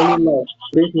 let your Ikatelabelaba. holy light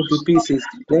break into pieces.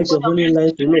 Let your holy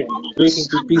light, O Lord, break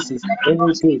into pieces.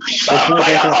 Any gate of bars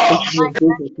that have kept me and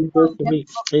those of interest to me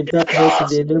in darkness in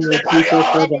Ipalios, the name of Jesus,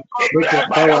 Ipalios. Father. Let your Declare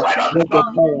by the power, word of the let your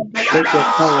Lord. power, let Ayada, your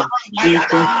power.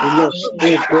 ayada, Jesus, O Lord,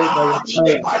 oh ayada. God, by your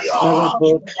power. Ipalio, Father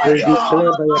God, we Ipalio,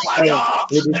 declare by your Ipalio, power.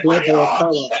 We declare by Ipalio, your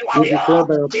power. We Ipalio. declare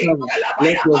by your power.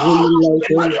 Let your Intelabayaba, holy light,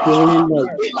 let Ipalio, your holy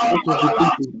light break into Ipalio.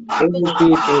 pieces. Any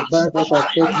gate Apalaba, or bar that has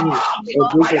kept me Apayalaba,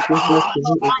 and those of Apayaba, interest to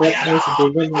me in Apayala, darkness in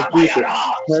the name of Jesus.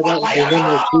 Apayala, Father, in the Apayala, name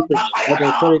of Jesus, by the Apayala,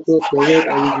 authority of your word,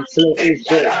 Apayala. and we declare, oh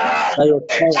God, Intela, by your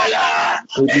power. Intela,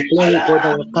 We declare, O God,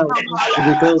 our power. We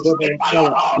declare, O God, our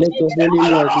power. Let your holy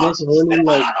light, let your holy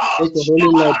light, let your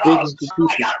holy light break into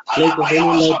pieces. Let your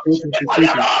holy light break into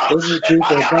pieces. Any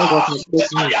gate or bar that has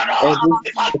kept me, every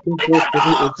interest to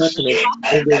me in darkness.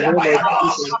 In the name of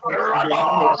Jesus. In the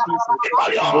name of Jesus.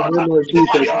 In the name of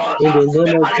Jesus. In the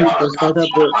name of Jesus, Father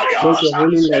God, let your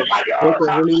holy light, let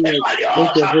your holy light,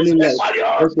 let your holy light,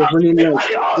 let your holy light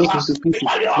break into pieces.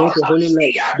 Let your holy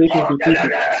light break into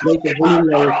pieces. Let your holy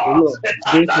light, O Lord,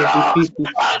 break into pieces.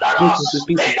 Break into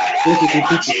pieces. Break into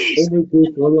pieces. Any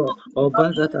gate, O Lord, or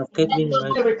bars that have kept me in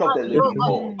my Spirit of the living destiny.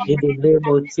 God. In the name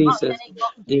of Jesus.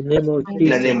 In the name of In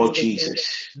the Jesus. name of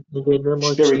Jesus. In the name of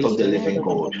Spirit of the Jesus. living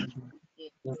God.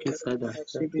 Thank you, Father.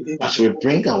 Thank you, As Father. we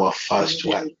bring our fast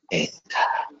to an end,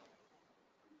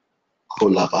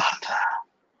 Kolabahata,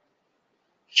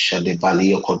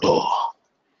 Shadebali Okodo,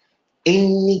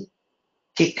 any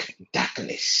thick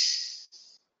darkness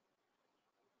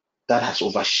that has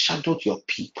overshadowed your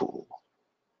people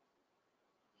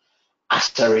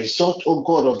as a result, oh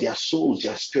God, of their souls,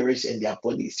 their spirits, and their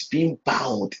bodies being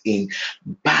bound in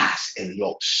bars and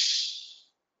locks,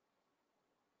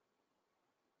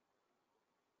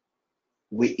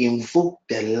 we invoke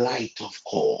the light of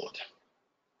God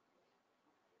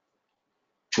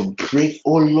to break,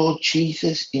 oh Lord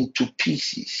Jesus, into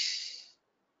pieces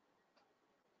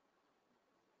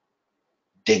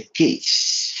the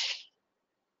gates,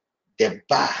 the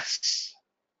bars,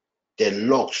 the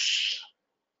locks,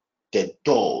 the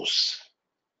doors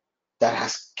that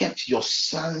has kept your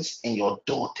sons and your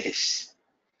daughters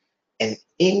and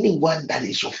anyone that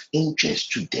is of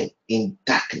interest to them in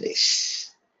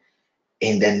darkness,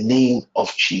 in the name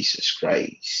of Jesus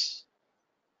Christ.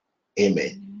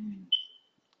 Amen.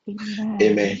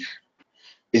 Amen.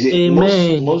 Is it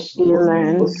Amen. Amen. most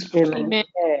Amen.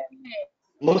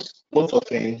 most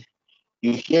often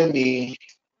you hear me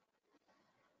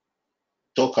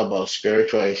talk about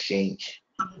spiritual exchange,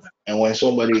 and when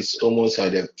somebody is almost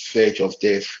at the verge of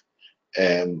death,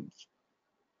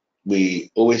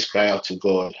 we always cry out to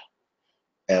God,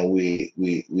 and we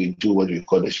do what we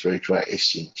call the spiritual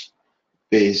exchange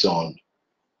based on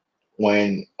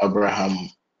when Abraham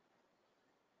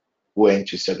went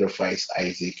to sacrifice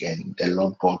Isaac, and the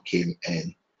Lord God came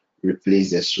and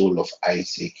replaced the soul of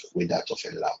Isaac with that of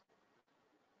a lamb.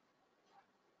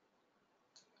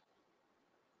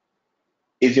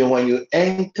 Even when you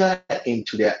enter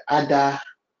into the other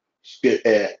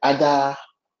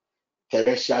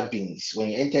terrestrial beings, when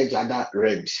you enter into other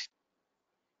realms,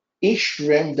 each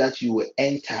realm that you will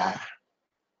enter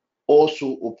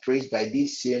also operates by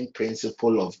this same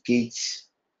principle of gates,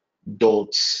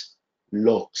 doors,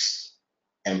 locks,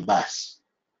 and bars.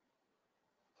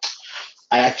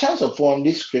 I had chanced upon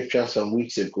this scripture some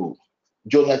weeks ago,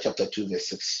 Jonah chapter 2, verse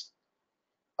 6.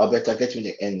 Alberta, get me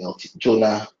the NLT.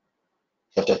 Jonah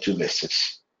chapter 2, verse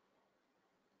 6.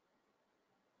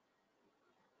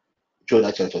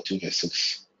 Jonah chapter 2, verse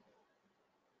 6.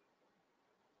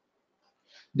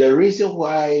 The reason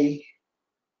why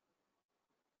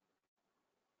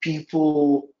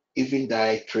people even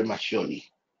die prematurely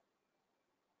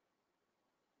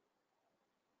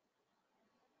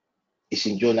is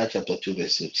in Jonah chapter 2,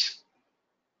 verse 6.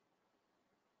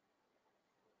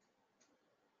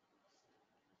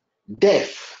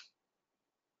 Death,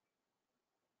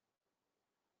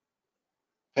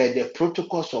 per the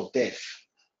protocols of death,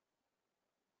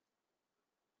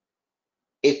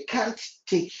 it can't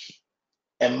take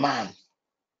a man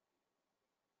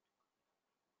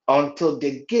until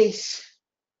the gates,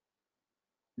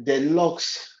 the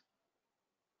locks,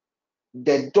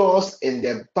 the doors, and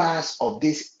the bars of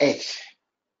this earth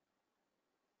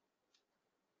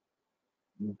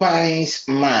binds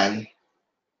man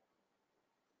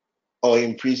or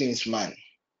imprisons man.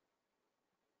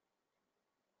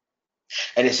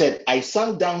 And he said, I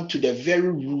sank down to the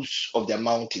very roots of the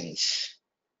mountains.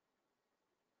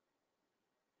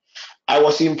 I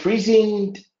was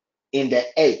imprisoned in the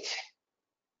earth.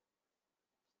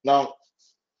 Now,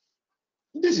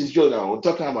 this is Jonah. We're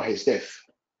talking about his death.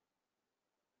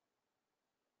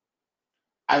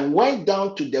 I went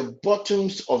down to the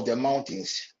bottoms of the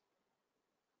mountains.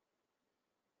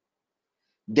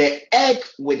 The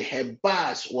earth with her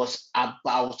bars was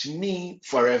about me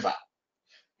forever.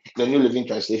 The New Living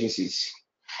Translation says,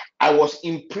 I was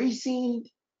imprisoned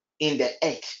in the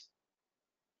earth,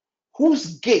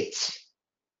 whose gate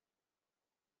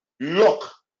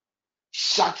lock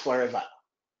shut forever.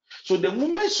 So the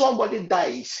moment somebody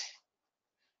dies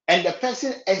and the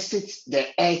person exits the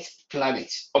earth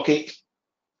planet, okay,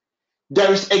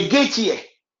 there is a gate here,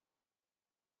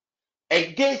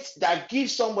 a gate that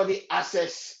gives somebody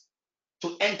access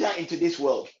to enter into this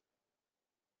world.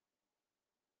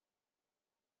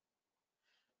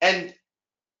 And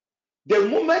the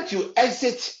moment you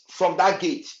exit from that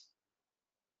gate,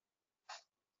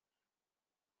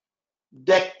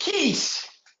 the keys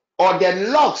or the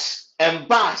locks and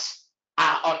bars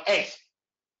are on earth.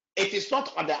 It is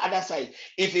not on the other side.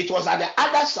 If it was at the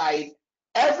other side,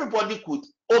 everybody could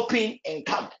open and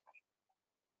come.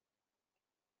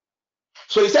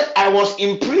 So he said, I was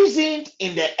imprisoned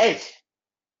in the earth,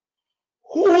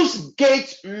 whose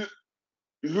gate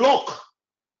lock,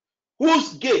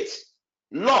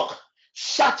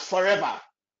 shut forever.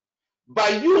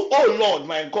 But you, O Lord,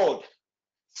 my God,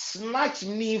 snatch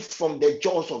me from the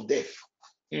jaws of death.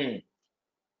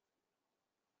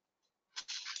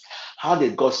 How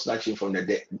did God snatch him from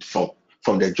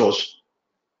the jaws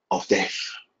of death?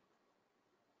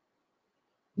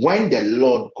 When the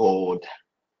Lord God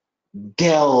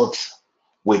dealt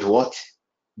with what?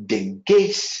 The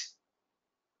gates,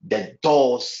 the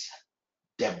doors,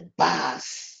 the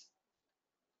bars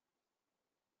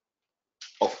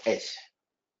of earth.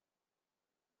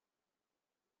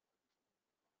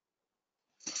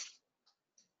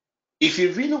 If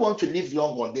you really want to live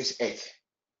long on this earth,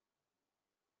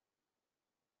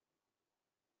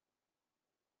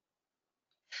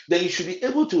 then you should be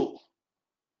able to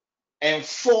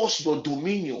enforce your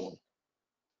dominion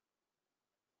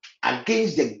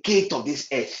against the gate of this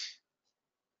earth,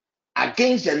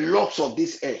 against the locks of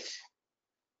this earth,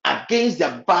 against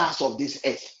the bars of this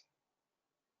earth.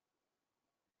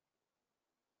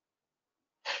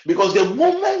 Because the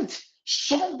moment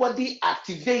somebody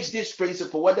activates this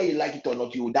principle, whether you like it or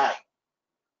not, you will die.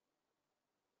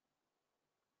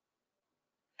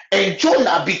 And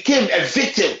Jonah became a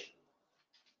victim.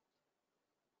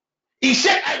 He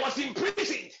said, I was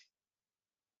imprisoned.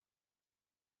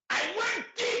 I went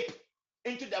deep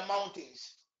into the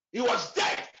mountains. He was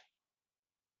dead.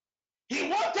 He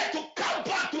wanted to come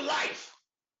back to life.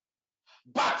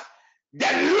 But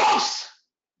the locks,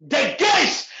 the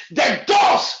gates, the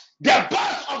doors, the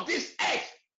bars of this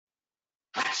earth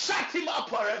had shut him up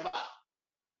forever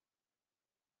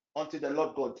until the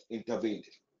Lord God intervened.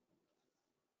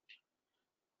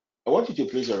 I want you to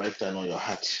place your right hand on your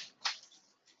heart.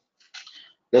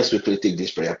 Let's quickly take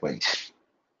this prayer point.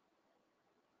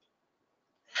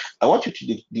 I want you to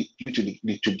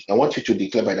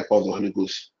declare by the power of the Holy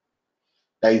Ghost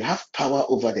that you have power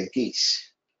over the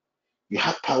gates, you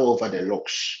have power over the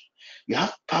locks, you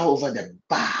have power over the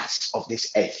bars of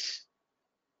this earth.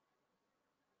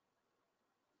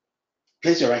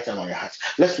 Place your right hand on your heart.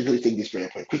 Let's quickly take this prayer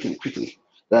point. Quickly.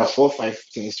 There are 4 or 5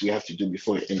 things we have to do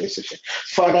before we end this session.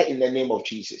 Father, in the name of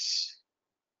Jesus,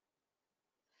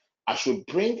 as we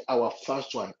bring our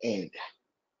fast to an end,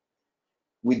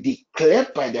 we declare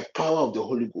by the power of the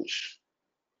Holy Ghost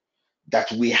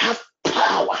that we have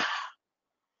power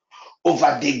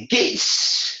over the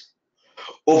gates,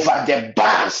 over the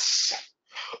bars,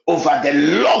 over the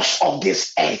locks of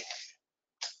this earth.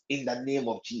 In the name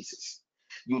of Jesus,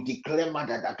 you declare,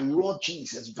 Mother, that Lord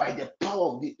Jesus, by the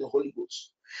power of the Holy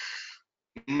Ghost,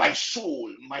 my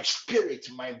soul, my spirit,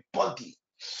 my body,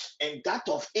 and that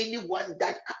of anyone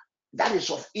that is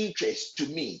of interest to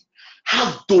me,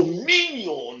 have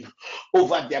dominion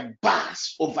over the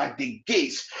bars, over the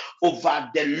gates, over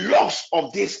the locks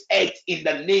of this earth in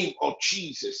the name of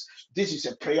Jesus. This is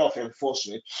a prayer of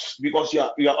enforcement because you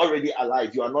are already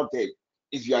alive. You are not dead.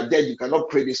 If you are dead, you cannot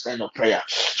pray this kind of prayer.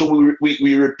 So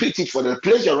we repeat it for them.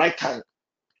 Place your right hand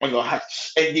on your heart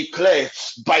and declare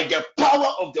by the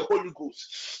power of the Holy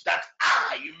Ghost that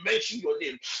you mention your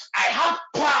name. I have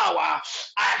power,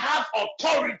 I have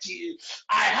authority,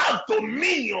 I have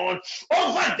dominion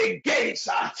over the gates,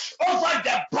 over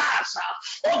the bars,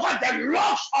 over the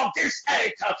locks of this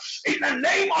earth, in the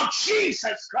name of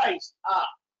Jesus Christ.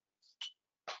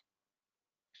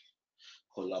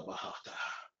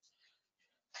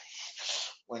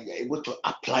 When you're able to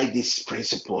apply this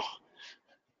principle,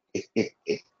 it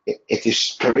is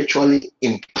spiritually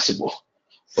impossible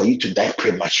for you to die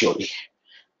prematurely.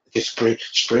 It is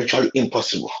spiritually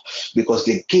impossible because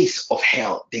the gates of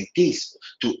hell, the gates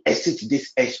to exit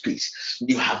this airspace,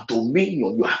 you have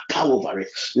dominion, you have power over it.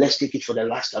 Let's take it for the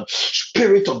last time.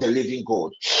 Spirit of the living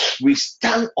God, we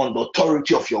stand on the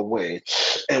authority of your word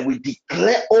and we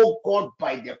declare, oh God,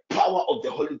 by the power of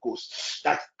the Holy Ghost,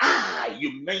 that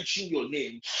you mention your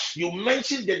name, you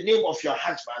mention the name of your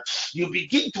husband, you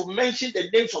begin to mention the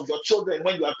names of your children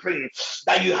when you are praying,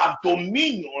 that you have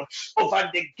dominion over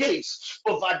the gates,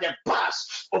 over the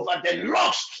bars, over the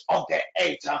locks of the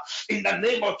earth. In the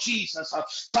name of Jesus,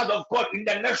 Son of God, in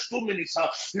the next 2 minutes,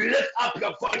 lift up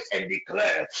your voice and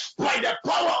declare by the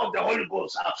power of the Holy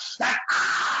Ghost that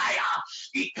I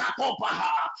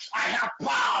have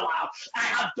power, I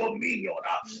have dominion,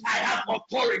 I have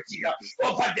authority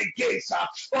over the gates,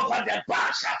 over the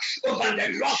bars, over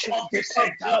the locks of the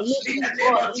center. In the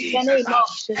name of Jesus,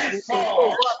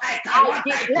 therefore, I cannot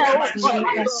die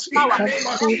prematurely. In the name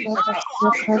of Jesus,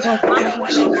 declare by the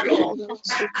word of the Lord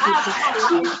that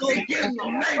I begin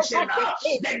to mention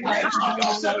the names of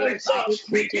your siblings,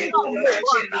 begin to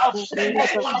mention the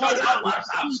name of your loved ones.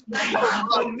 I have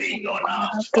dominion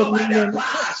over the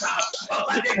past,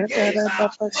 over the gates,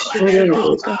 over the Father lock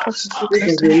Lord, of Spirit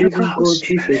this of the earth. living God,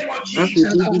 In the Jesus, name of as we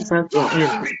Jesus, do this at your Father,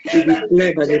 end, I we became a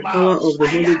declare by the victim. power of the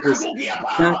Holy Ghost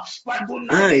that But tonight,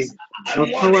 I this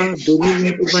have morning, power, as we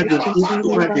dominion over bring the our gift, voice to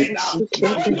over the begin, destiny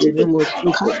now we in the name of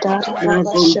stand on the Jesus. authority of the word of Now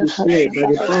God God declare and by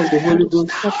the power of the declare Holy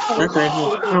Ghost that, oh that I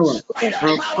have God, power, by the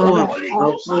have power of the power, Holy have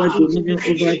Ghost, power, dominion I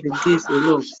over give the gates, O power.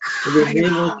 Lord. In the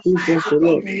name of I Jesus, O have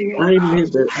Lord. dominion. I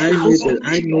made that, I I have made that,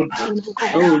 I dominion. made that. I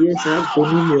Oh have yes, I have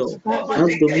dominion. power over I have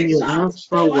the gates, dominion, I have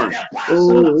over power. the pass,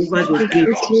 Oh, over the over the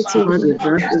gates, locks over the of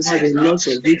bars, this over the earth. loss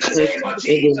of In this the earth. name of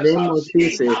In the Jesus, name of in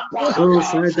Jesus. Oh, Kapahata,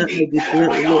 Father, I in declare,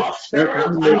 O Lord, Telepayo, that I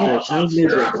made that, I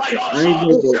made that. I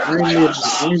made it, I made it,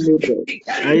 I made it,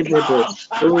 I made it.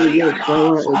 Oh yes,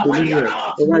 power and dominion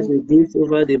over the gates,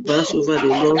 over the bars, over the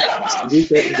laws.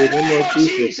 This in in the the name name of of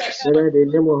Jesus, Jesus, and in the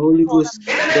name of Holy Ghost,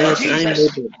 in the name of that I Jesus,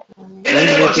 made it, in the I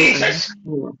name made of it, I have Jesus,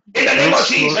 power, in the I name have of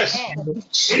power, Jesus,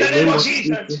 in in the the name name of of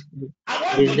Jesus. Jesus, I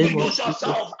in want the you to name of use Jesus.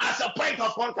 yourself as a point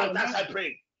of contact as I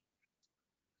pray.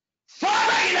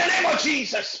 Father, in the name of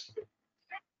Jesus,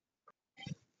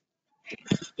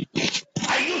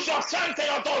 I use your sons and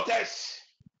your daughters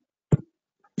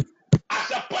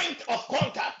as a point of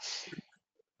contact.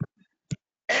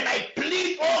 And I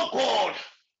plead, oh God,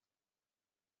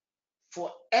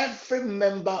 for every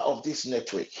member of this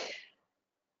network,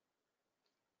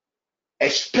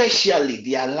 especially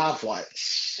their loved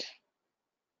ones.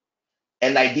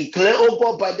 And I declare, oh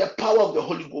God, by the power of the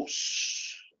Holy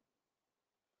Ghost,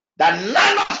 that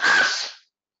none of us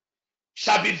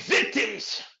shall be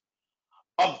victims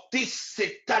of this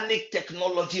satanic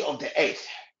technology of the earth.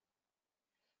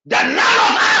 That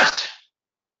none of us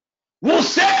will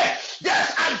say,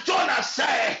 just as Jonah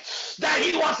said, that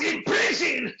he was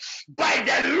imprisoned by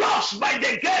the locks, by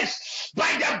the gates,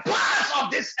 by the bars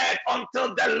of this earth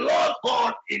until the Lord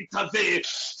God intervened.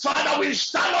 Father, we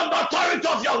stand on the authority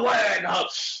of your word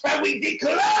and we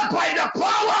declare by the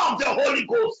power of the Holy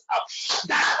Ghost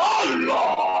that,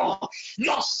 oh Lord,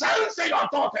 your sons and your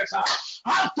daughters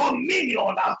have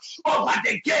dominion over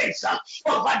the gates,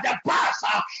 over the bars,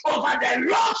 over the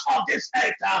locks of this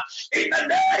earth. In the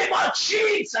name of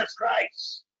Jesus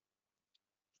Christ.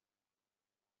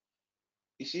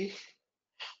 You see,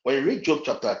 when you read Job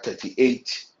chapter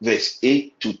 38, verse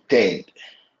 8 to 10,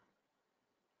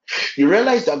 you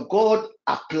realize that God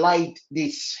applied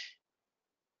this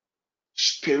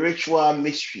spiritual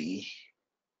mystery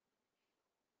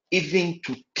even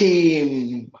to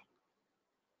tame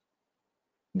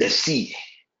the sea.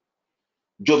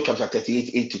 Job chapter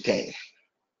 38, 8 to 10.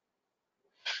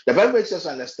 The Bible makes us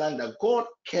understand that God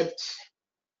kept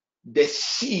the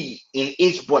sea in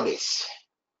its borders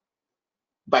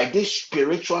by this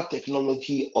spiritual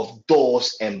technology of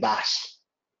doors and bars.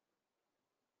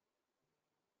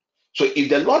 So if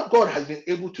the Lord God has been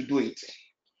able to do it,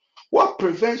 what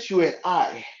prevents you and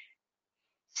I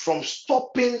from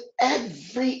stopping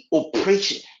every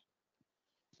operation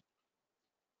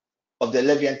of the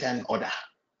Leviathan order?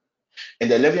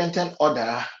 And the Leviathan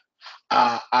order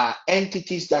are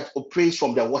entities that operate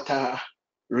from the water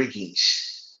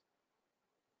regions.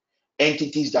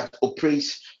 Entities that operate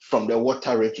from the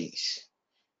water regions.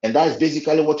 And that's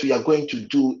basically what we are going to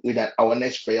do with our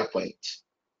next prayer point.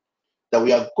 That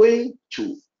we are going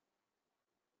to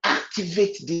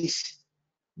activate this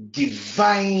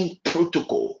divine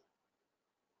protocol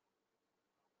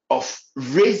of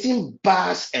raising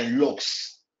bars and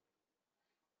locks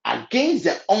against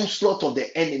the onslaught of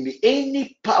the enemy.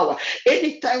 Any power,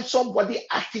 anytime somebody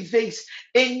activates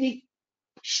any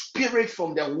spirit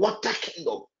from the water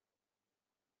kingdom,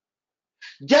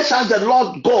 just as the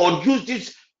Lord God used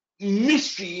this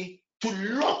mystery to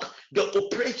lock the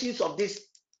operations of these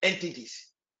entities.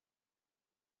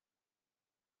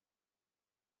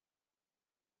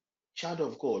 Child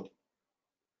of God,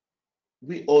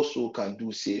 we also can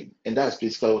do same, and that's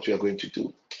basically what we are going to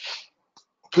do.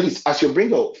 Please, as you bring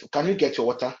your, can you get your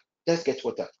water? Let's get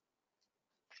water.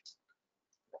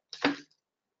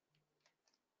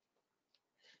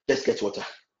 Let's get water.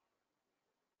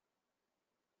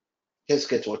 Just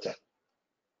get water.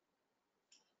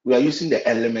 We are using the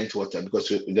element water because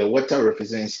the water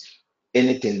represents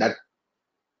anything that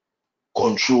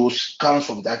controls, comes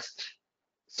from that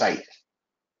side.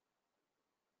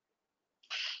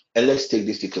 And let's take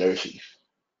this declaration.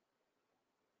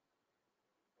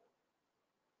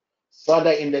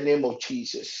 Father, in the name of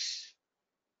Jesus,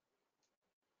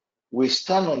 we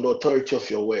stand on the authority of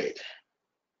your word.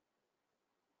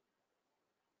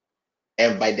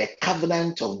 And by the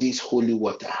covenant of this holy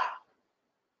water,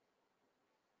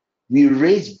 we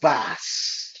raise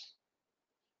bars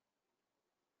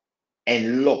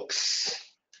and locks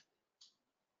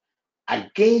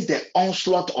against the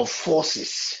onslaught of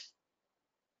forces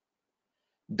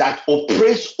that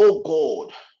oppress, O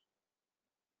God,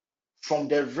 from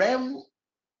the realm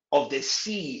of the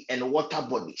sea and water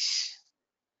bodies,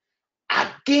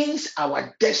 against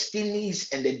our destinies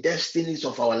and the destinies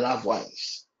of our loved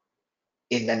ones.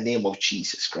 In the name of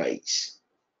Jesus Christ,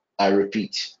 I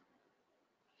repeat,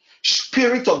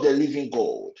 Spirit of the living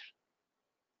God,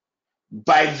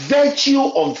 by virtue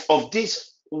of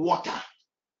this water,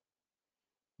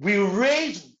 we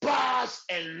raise bars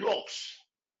and locks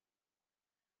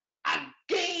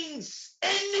against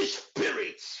any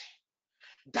spirit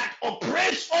that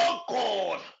operates, oh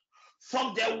God,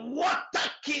 from the water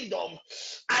kingdom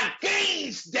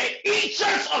against the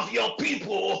interests of your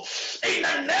people in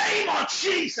the name of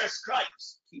Jesus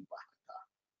Christ.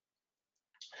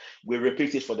 We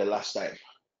repeat it for the last time.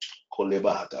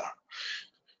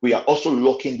 We are also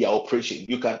locking their operation.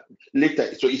 You can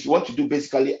later, so if you want to do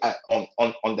basically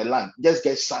on the land, just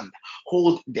get sand,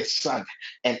 hold the sand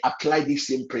and apply this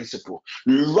same principle.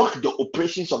 Lock the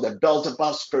operations of the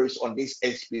Beelzebub spirits on this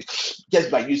airspace just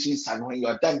by using sand. When you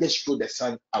are done, just throw the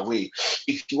sand away.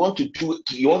 If you want to do it,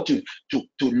 you want to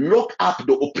lock up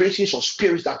the operations of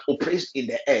spirits that operate in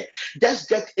the air, just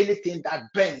get anything that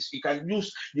burns. You can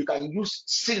use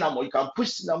cinnamon. You can put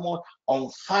cinnamon on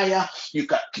fire. You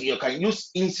can use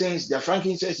incense, the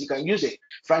frankincense. You can use it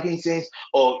frankincense,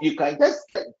 or you can just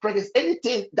practice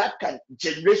anything that can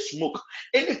generate smoke.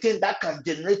 Anything that can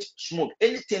generate smoke.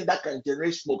 Anything that can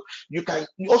generate smoke. You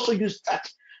also use that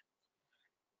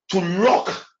to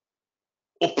lock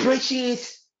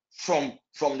operations from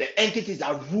the entities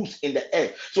that rule in the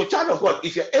air. So, child of God,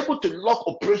 if you're able to lock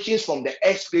operations from the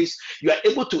airspace, you are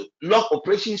able to lock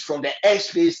operations from the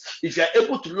airspace. If you are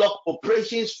able to lock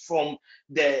operations from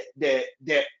the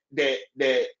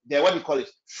what do you call it,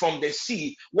 from the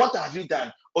sea, what have you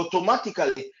done?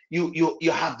 Automatically,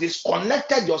 you have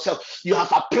disconnected yourself. You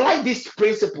have applied this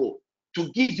principle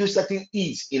to give you certain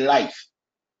ease in life.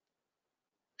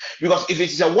 Because if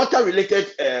it is a water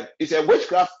related, it's a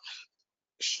witchcraft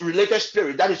related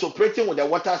spirit that is operating with the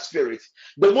water spirit,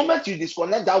 the moment you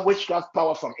disconnect that witchcraft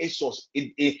power from its source,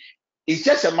 it's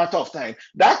just a matter of time.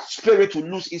 That spirit will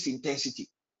lose its intensity.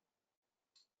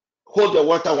 Hold the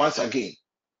water once again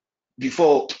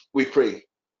before we pray.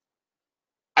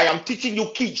 I am teaching you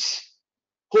keys.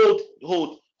 Hold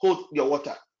your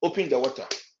water. Open the water.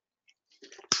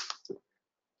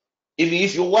 Even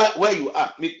if you are where you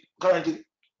are, currently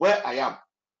where I am,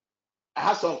 I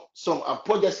have some. I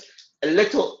put just a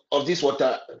little of this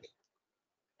water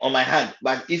on my hand.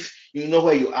 But if you know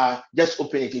where you are, just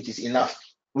open it. It is enough.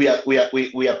 We are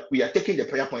taking the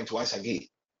prayer point once again.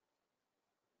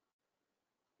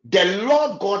 The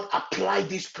Lord God applied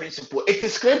this principle. It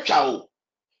is scripture.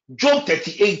 Job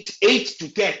 38,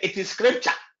 8-10. It is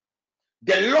scripture.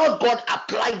 The Lord God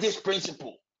applied this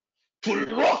principle to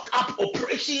lock up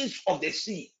operations of the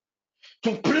sea,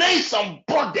 to place some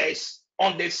borders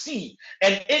on the sea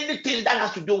and anything that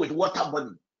has to do with water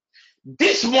body.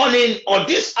 This morning or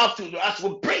this afternoon, as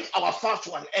we bring our fast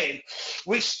to an end,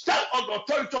 we stand on the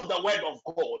authority of the word of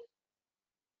God.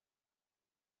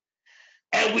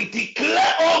 And we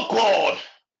declare, oh God,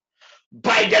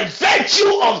 by the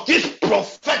virtue of this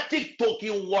prophetic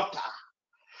token water,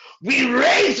 we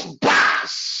raise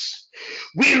bars,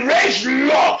 we raise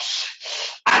laws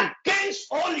against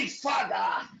Holy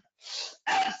Father,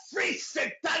 every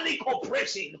satanic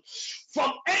oppression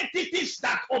from entities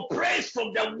that operate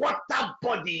from the water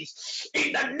bodies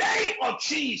in the name of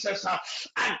Jesus,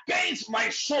 against my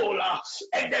soul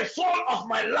and the soul of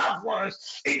my loved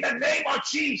ones in the name of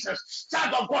Jesus.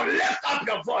 Child of God, lift up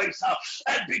your voice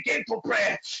and begin to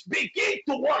pray, begin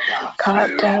to work,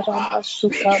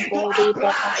 begin to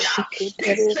apply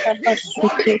this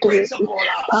holy principle.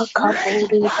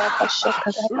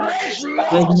 Raise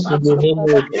Father, laws in the name of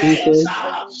against Jesus,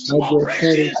 by the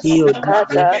operations authority of of the this water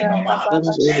water, kingdom,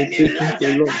 Father, the any operations, O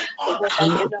Lord, leviathan any order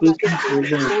operations, O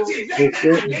Lord, activated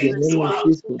destroy in the against name you, of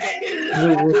Jesus. any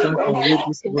No water can hold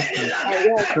this in water.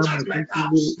 Aya Some of Bashaka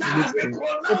this evil wisdom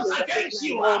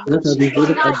that have been Shake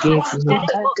voted against me in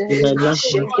my last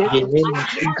month, in the name of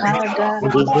Jesus,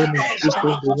 in the name of Jesus,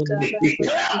 in the name of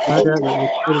Jesus. Father, by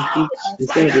authority, you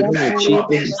say in the name of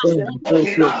Jesus, you say in the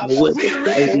authority of your word,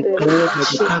 I declare by the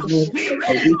covenant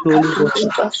of this holy water,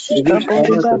 to this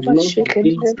power the Lord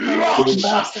against the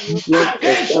influence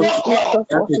of darkness,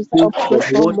 that is faith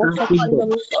of water kingdom,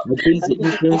 against the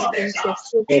influence of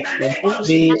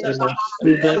me and my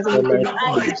children and my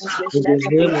family. In the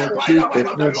name of Jesus,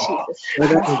 Father.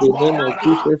 Father, in the name of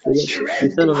Jesus, Lord, we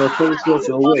stand on the authority of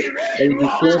your word, that you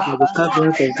declare by the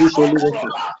covenant of this holy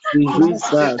water, we raise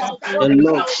bars and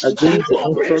love against the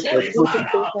influx of water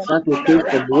that will take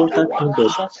from water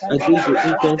kingdom, against the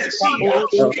influence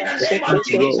of us,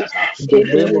 Lord. In the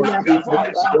name of Jesus,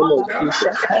 in the name of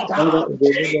Jesus, Father, in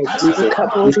the name of Jesus,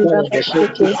 we stand on the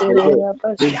authority of your word.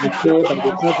 We declare by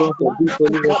the covenant of this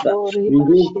holy water, we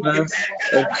raise bars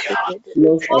and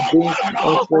laws against the influence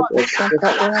of water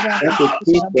that will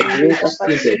take from water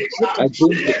kingdom,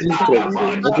 against the interest,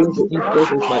 against the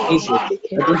interest of my interest,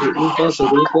 against the interest of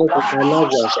the interest of my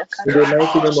loved ones. In the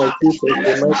mighty name of Jesus, in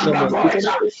the mighty name of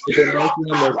Jesus, in the mighty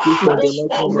name of Jesus, in the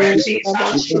mighty name of Jesus,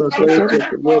 we stand authority of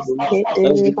the Lord,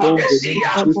 and we declare in the name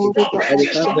of Jesus, by the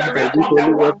covenant of this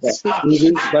holy water, we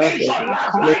raise bars and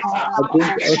laws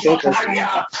against the influence of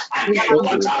water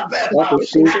that will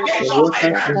take from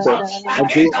water kingdom,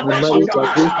 against my marriage,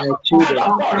 against my children,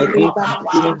 against my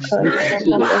children, against my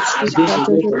children, against the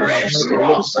work of my hands, O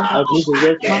Lord, against the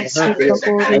work of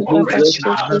my hands, O Lord, against the work of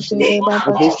my hands, O Lord,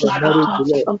 against my marriage, O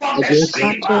Lord, against the work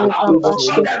of my children, O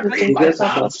Lord, the work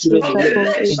of my children, O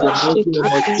Lord, in the mighty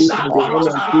name of Jesus,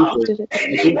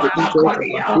 in the name of Jesus,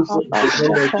 against the interest of my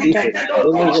children, in the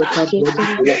name of Jesus,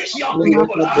 any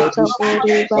water bodies, O Lord,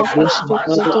 any water bodies against my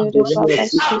Father, in the name of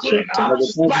Jesus, by the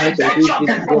covenant of this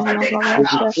living water, we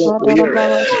declare, O Lord,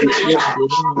 we declare in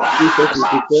the name of Jesus, we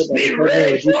declare by the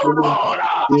covenant of this living water,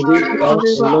 we raise bars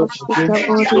and laws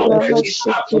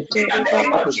against the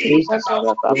effort of faith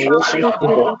from water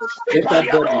kingdom, water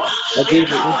bodies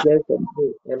against the interest of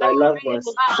me and my loved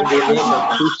ones, in the name of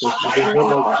Jesus, in the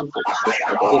name of Jesus,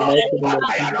 in the mighty name of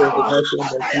Jesus, in the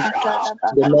mighty name of Jesus,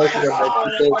 in the mighty name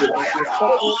of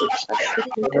Jesus, in the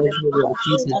mighty name of Jesus, in the mighty name of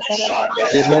Jesus.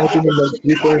 The mighty name of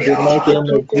Jesus, the mighty name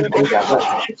of Jesus,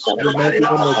 Lord. The mighty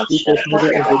name of Jesus,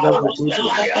 Father, in the name of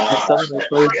Jesus, I stand in the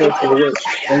authority of your word,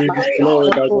 and we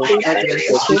declare by the covenant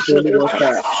of this holy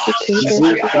water, we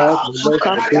raise God and love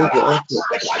against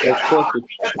the effort of forces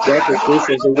that will take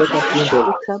from the water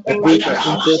kingdom, against our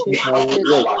interest in our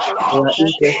work, and our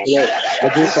interest, Lord,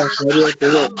 against our career,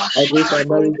 Lord, against our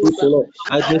marriages, Lord,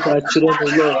 against our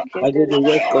children, Lord, against the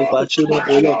work of our children,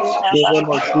 Lord. In the name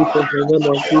of Jesus, in the name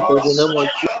of Jesus, in the name of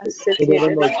Jesus, in the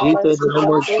name of Jesus, in the name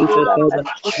of Jesus, Father,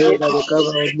 pray by the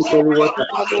covenant of this holy water,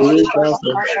 we raise down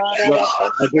from Lord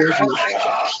against the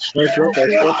influence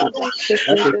of forces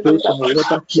that will take from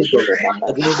water kingdom,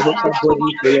 against water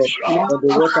bodies, Lord, for the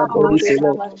water bodies,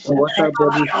 Lord, the water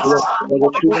bodies, Lord, for the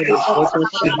children of water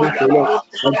children, Lord,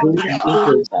 against the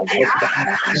interest of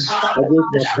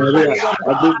against my career,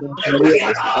 against my career,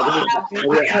 against my career,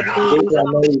 against my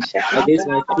marriage, against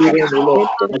my children, Lord,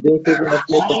 against every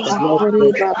aspect of my life,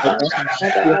 Lord, and that my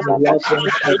children and loved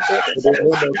ones, Lord, in the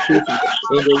name of Jesus,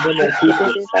 in the name of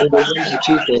Jesus, in the name of Jesus,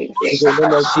 in the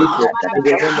name of Jesus, in the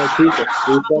name of Jesus,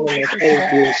 we stand on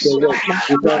authority of your word,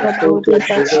 we stand on authority of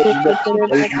your word, Lord,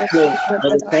 and we declare by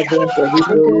the covenant of this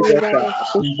holy water,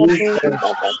 we use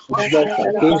blood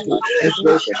against the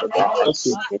influence of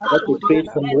forces that will create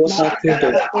from water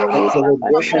kingdom, that from the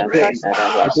water bodies,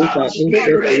 against our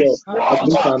interest, Lord,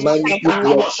 against our marriages,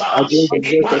 Lord, against the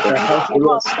work of our house,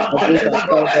 Lord, against our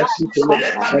finances, Lord,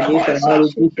 against our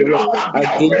marriages, Lord,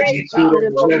 against our children,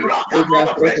 Lord, every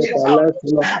aspect of our life,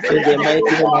 Lord, in the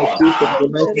mighty name of Jesus, in the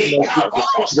mighty name of Jesus,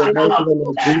 in the mighty name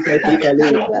of Jesus, in the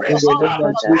name of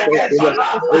Jesus, Lord,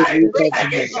 every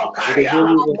covenant of the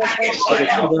holy water, of the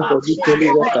covenant of this holy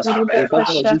water, the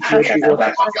covenant of this holy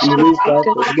water, we raise that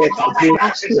the Lord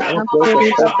against the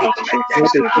influence of forces that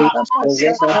will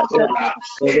take the water body,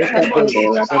 the water body,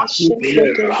 from peace,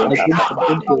 Lord, against our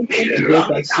interest, against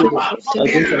our children,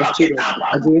 against our children,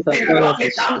 against our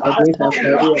finances, against our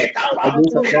careers,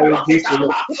 against our marriages,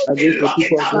 Lord, against the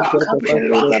people of interest of us,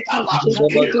 Lord, in the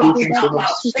name of Jesus, it, O Lord.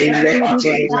 We lock it, Father.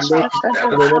 We lock it.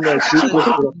 In the name of Jesus, O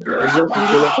Lord. We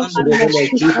lock it, O Lord. In the name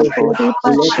of Jesus, O Lord.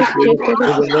 We lock it, O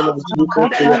Lord. In the name of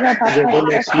Jesus, O Lord. In the name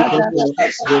of Jesus, O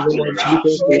Lord. In the name of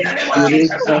Jesus, O Lord. In the name We of raise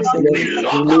Jesus, that, O Lord. we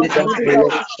We lock up raise that that, O agreement.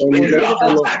 Lord. And We lock, lock O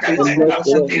up Lord. that And agreement. lock,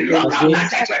 O Lord. We lock up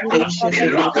Against that agreement. ancient, We O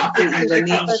lock Lord. up that In the name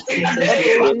agreement. of In the Jesus, we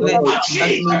name In the name declare of of that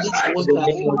Jesus. may Jesus this In Christ. the water,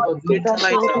 name O of God, Jesus.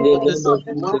 neutralize In our the waters name of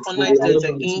and Jesus. In weaponize the us name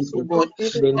of against, O Jesus. God,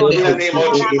 In the the name In the of name evil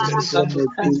of Jesus. In the activities Jesus. that name will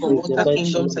of speak from Jesus. The other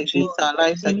mighty name kingdoms of against Jesus. our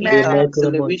lives, In the against Amen. our mighty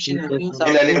name of acceleration, Jesus. against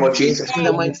In our the name of breakthrough. Jesus. In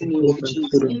the Amen. mighty name of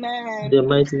Jesus. In Amen. the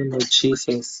mighty name of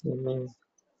Jesus. Amen.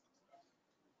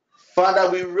 Father,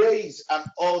 we raise an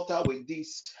altar with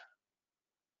this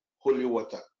holy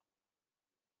water.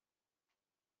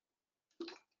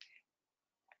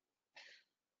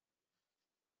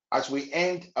 As we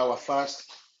end our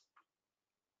fast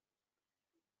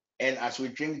and as we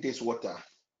drink this water,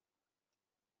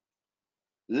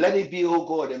 let it be, oh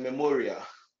God, a memorial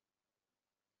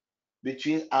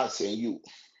between us and you,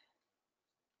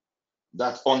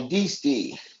 that on this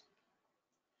day,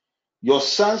 your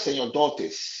sons and your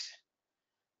daughters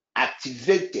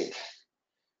activated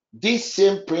this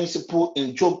same principle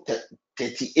in Job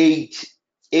 38,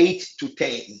 8 to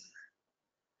 10,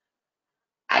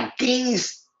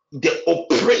 against the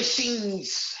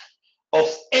operations of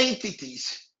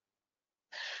entities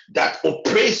that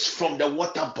operates from the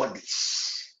water bodies.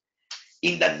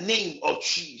 In the name of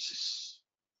Jesus,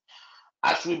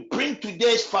 as we bring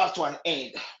today's fast to an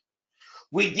end,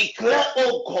 we declare,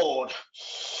 oh God,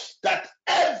 that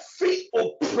every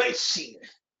operation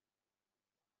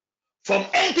from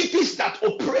entities that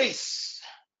operates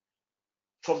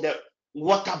from the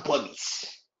water bodies,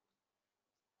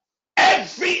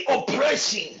 every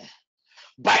operation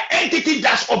by entity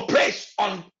that operates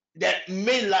on the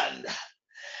mainland,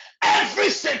 every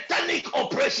satanic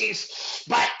operations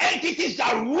by entities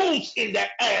that rules in the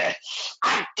air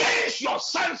against your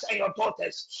sons and your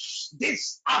daughters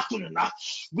this afternoon,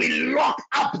 we lock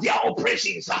up their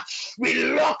operations. We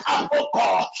lock up, oh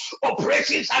God,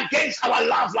 operations against our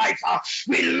love life.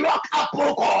 We lock up,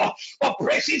 oh God,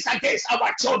 operations against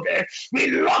our children. We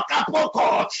lock up, oh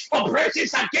God,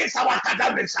 operations against our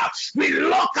academics. We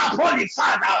lock up, Holy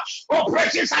Father,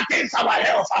 operations against our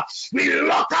health. We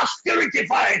lock up, Spirit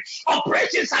Divine,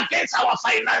 operations against our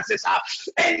finances.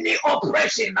 Any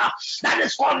operation that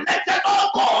is connected, oh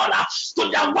God, to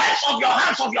the works of your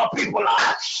hands of your people.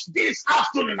 This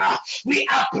afternoon, we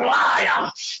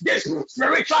apply this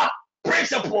spiritual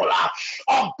principle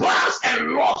of blast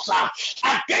and loss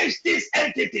against these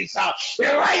entities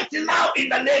right now in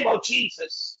the name of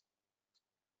Jesus.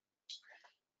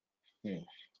 Amen.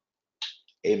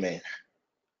 Amen.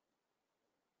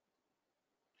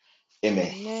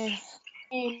 Amen.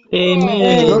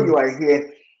 If you know Amen. you are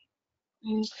here,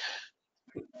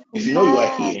 if you know you are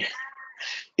here,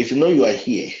 if you know you are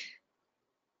here,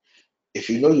 if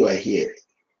you know you are here,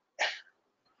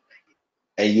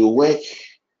 and you work,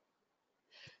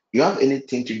 you have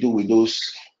anything to do with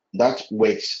those that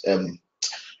works. I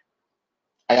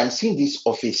am seeing this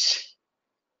office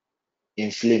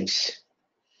in flames.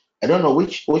 I don't know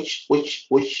which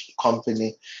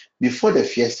company. Before the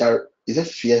Fiesta, is it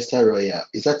Fiesta Royal?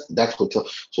 Is that hotel?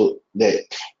 So the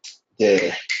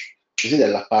is it the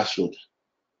La Paz Road?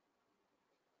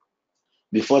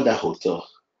 Before that hotel,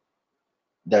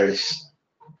 there is,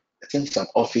 I think, some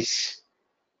office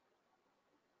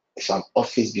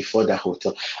before that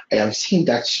hotel. I am seeing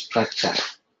that structure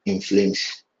in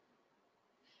flames.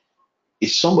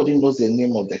 If somebody knows the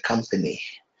name of the company,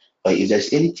 or if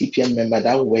there's any TPM member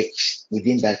that works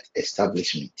within that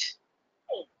establishment,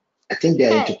 I think they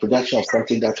are into production of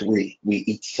something that we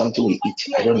eat, something we eat.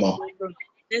 I don't know,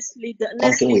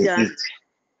 something we eat.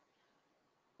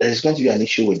 There is going to be an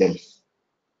issue with them,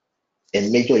 a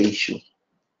major issue,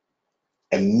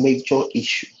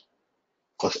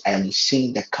 because I am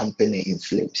seeing the company in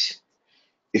flames.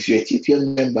 If you're a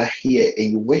TPM member here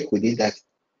and you work within that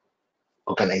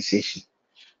organization,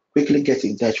 quickly get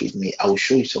in touch with me. I will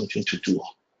show you something to do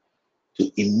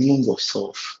to immune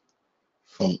yourself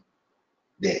from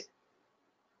the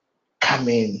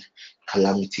coming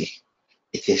calamity.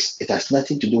 It has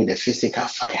nothing to do with the physical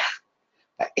fire,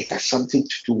 but it has something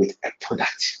to do with a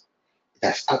product. It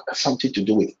has something to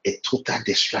do with a total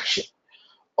destruction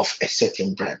of a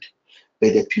certain brand. May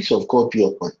the peace of God be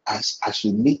upon us as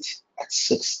we meet at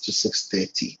 6 to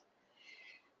 6:30.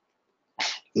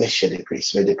 Let's share the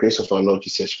grace. May the grace of our Lord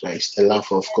Jesus Christ, the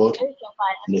love of God,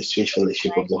 and the sweet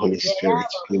fellowship of the Holy Spirit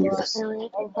be with us.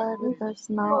 Spirit, abide with us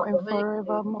now and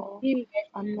forevermore.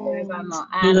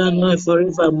 Amen.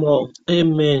 Forevermore.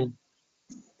 Amen.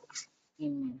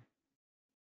 Amen.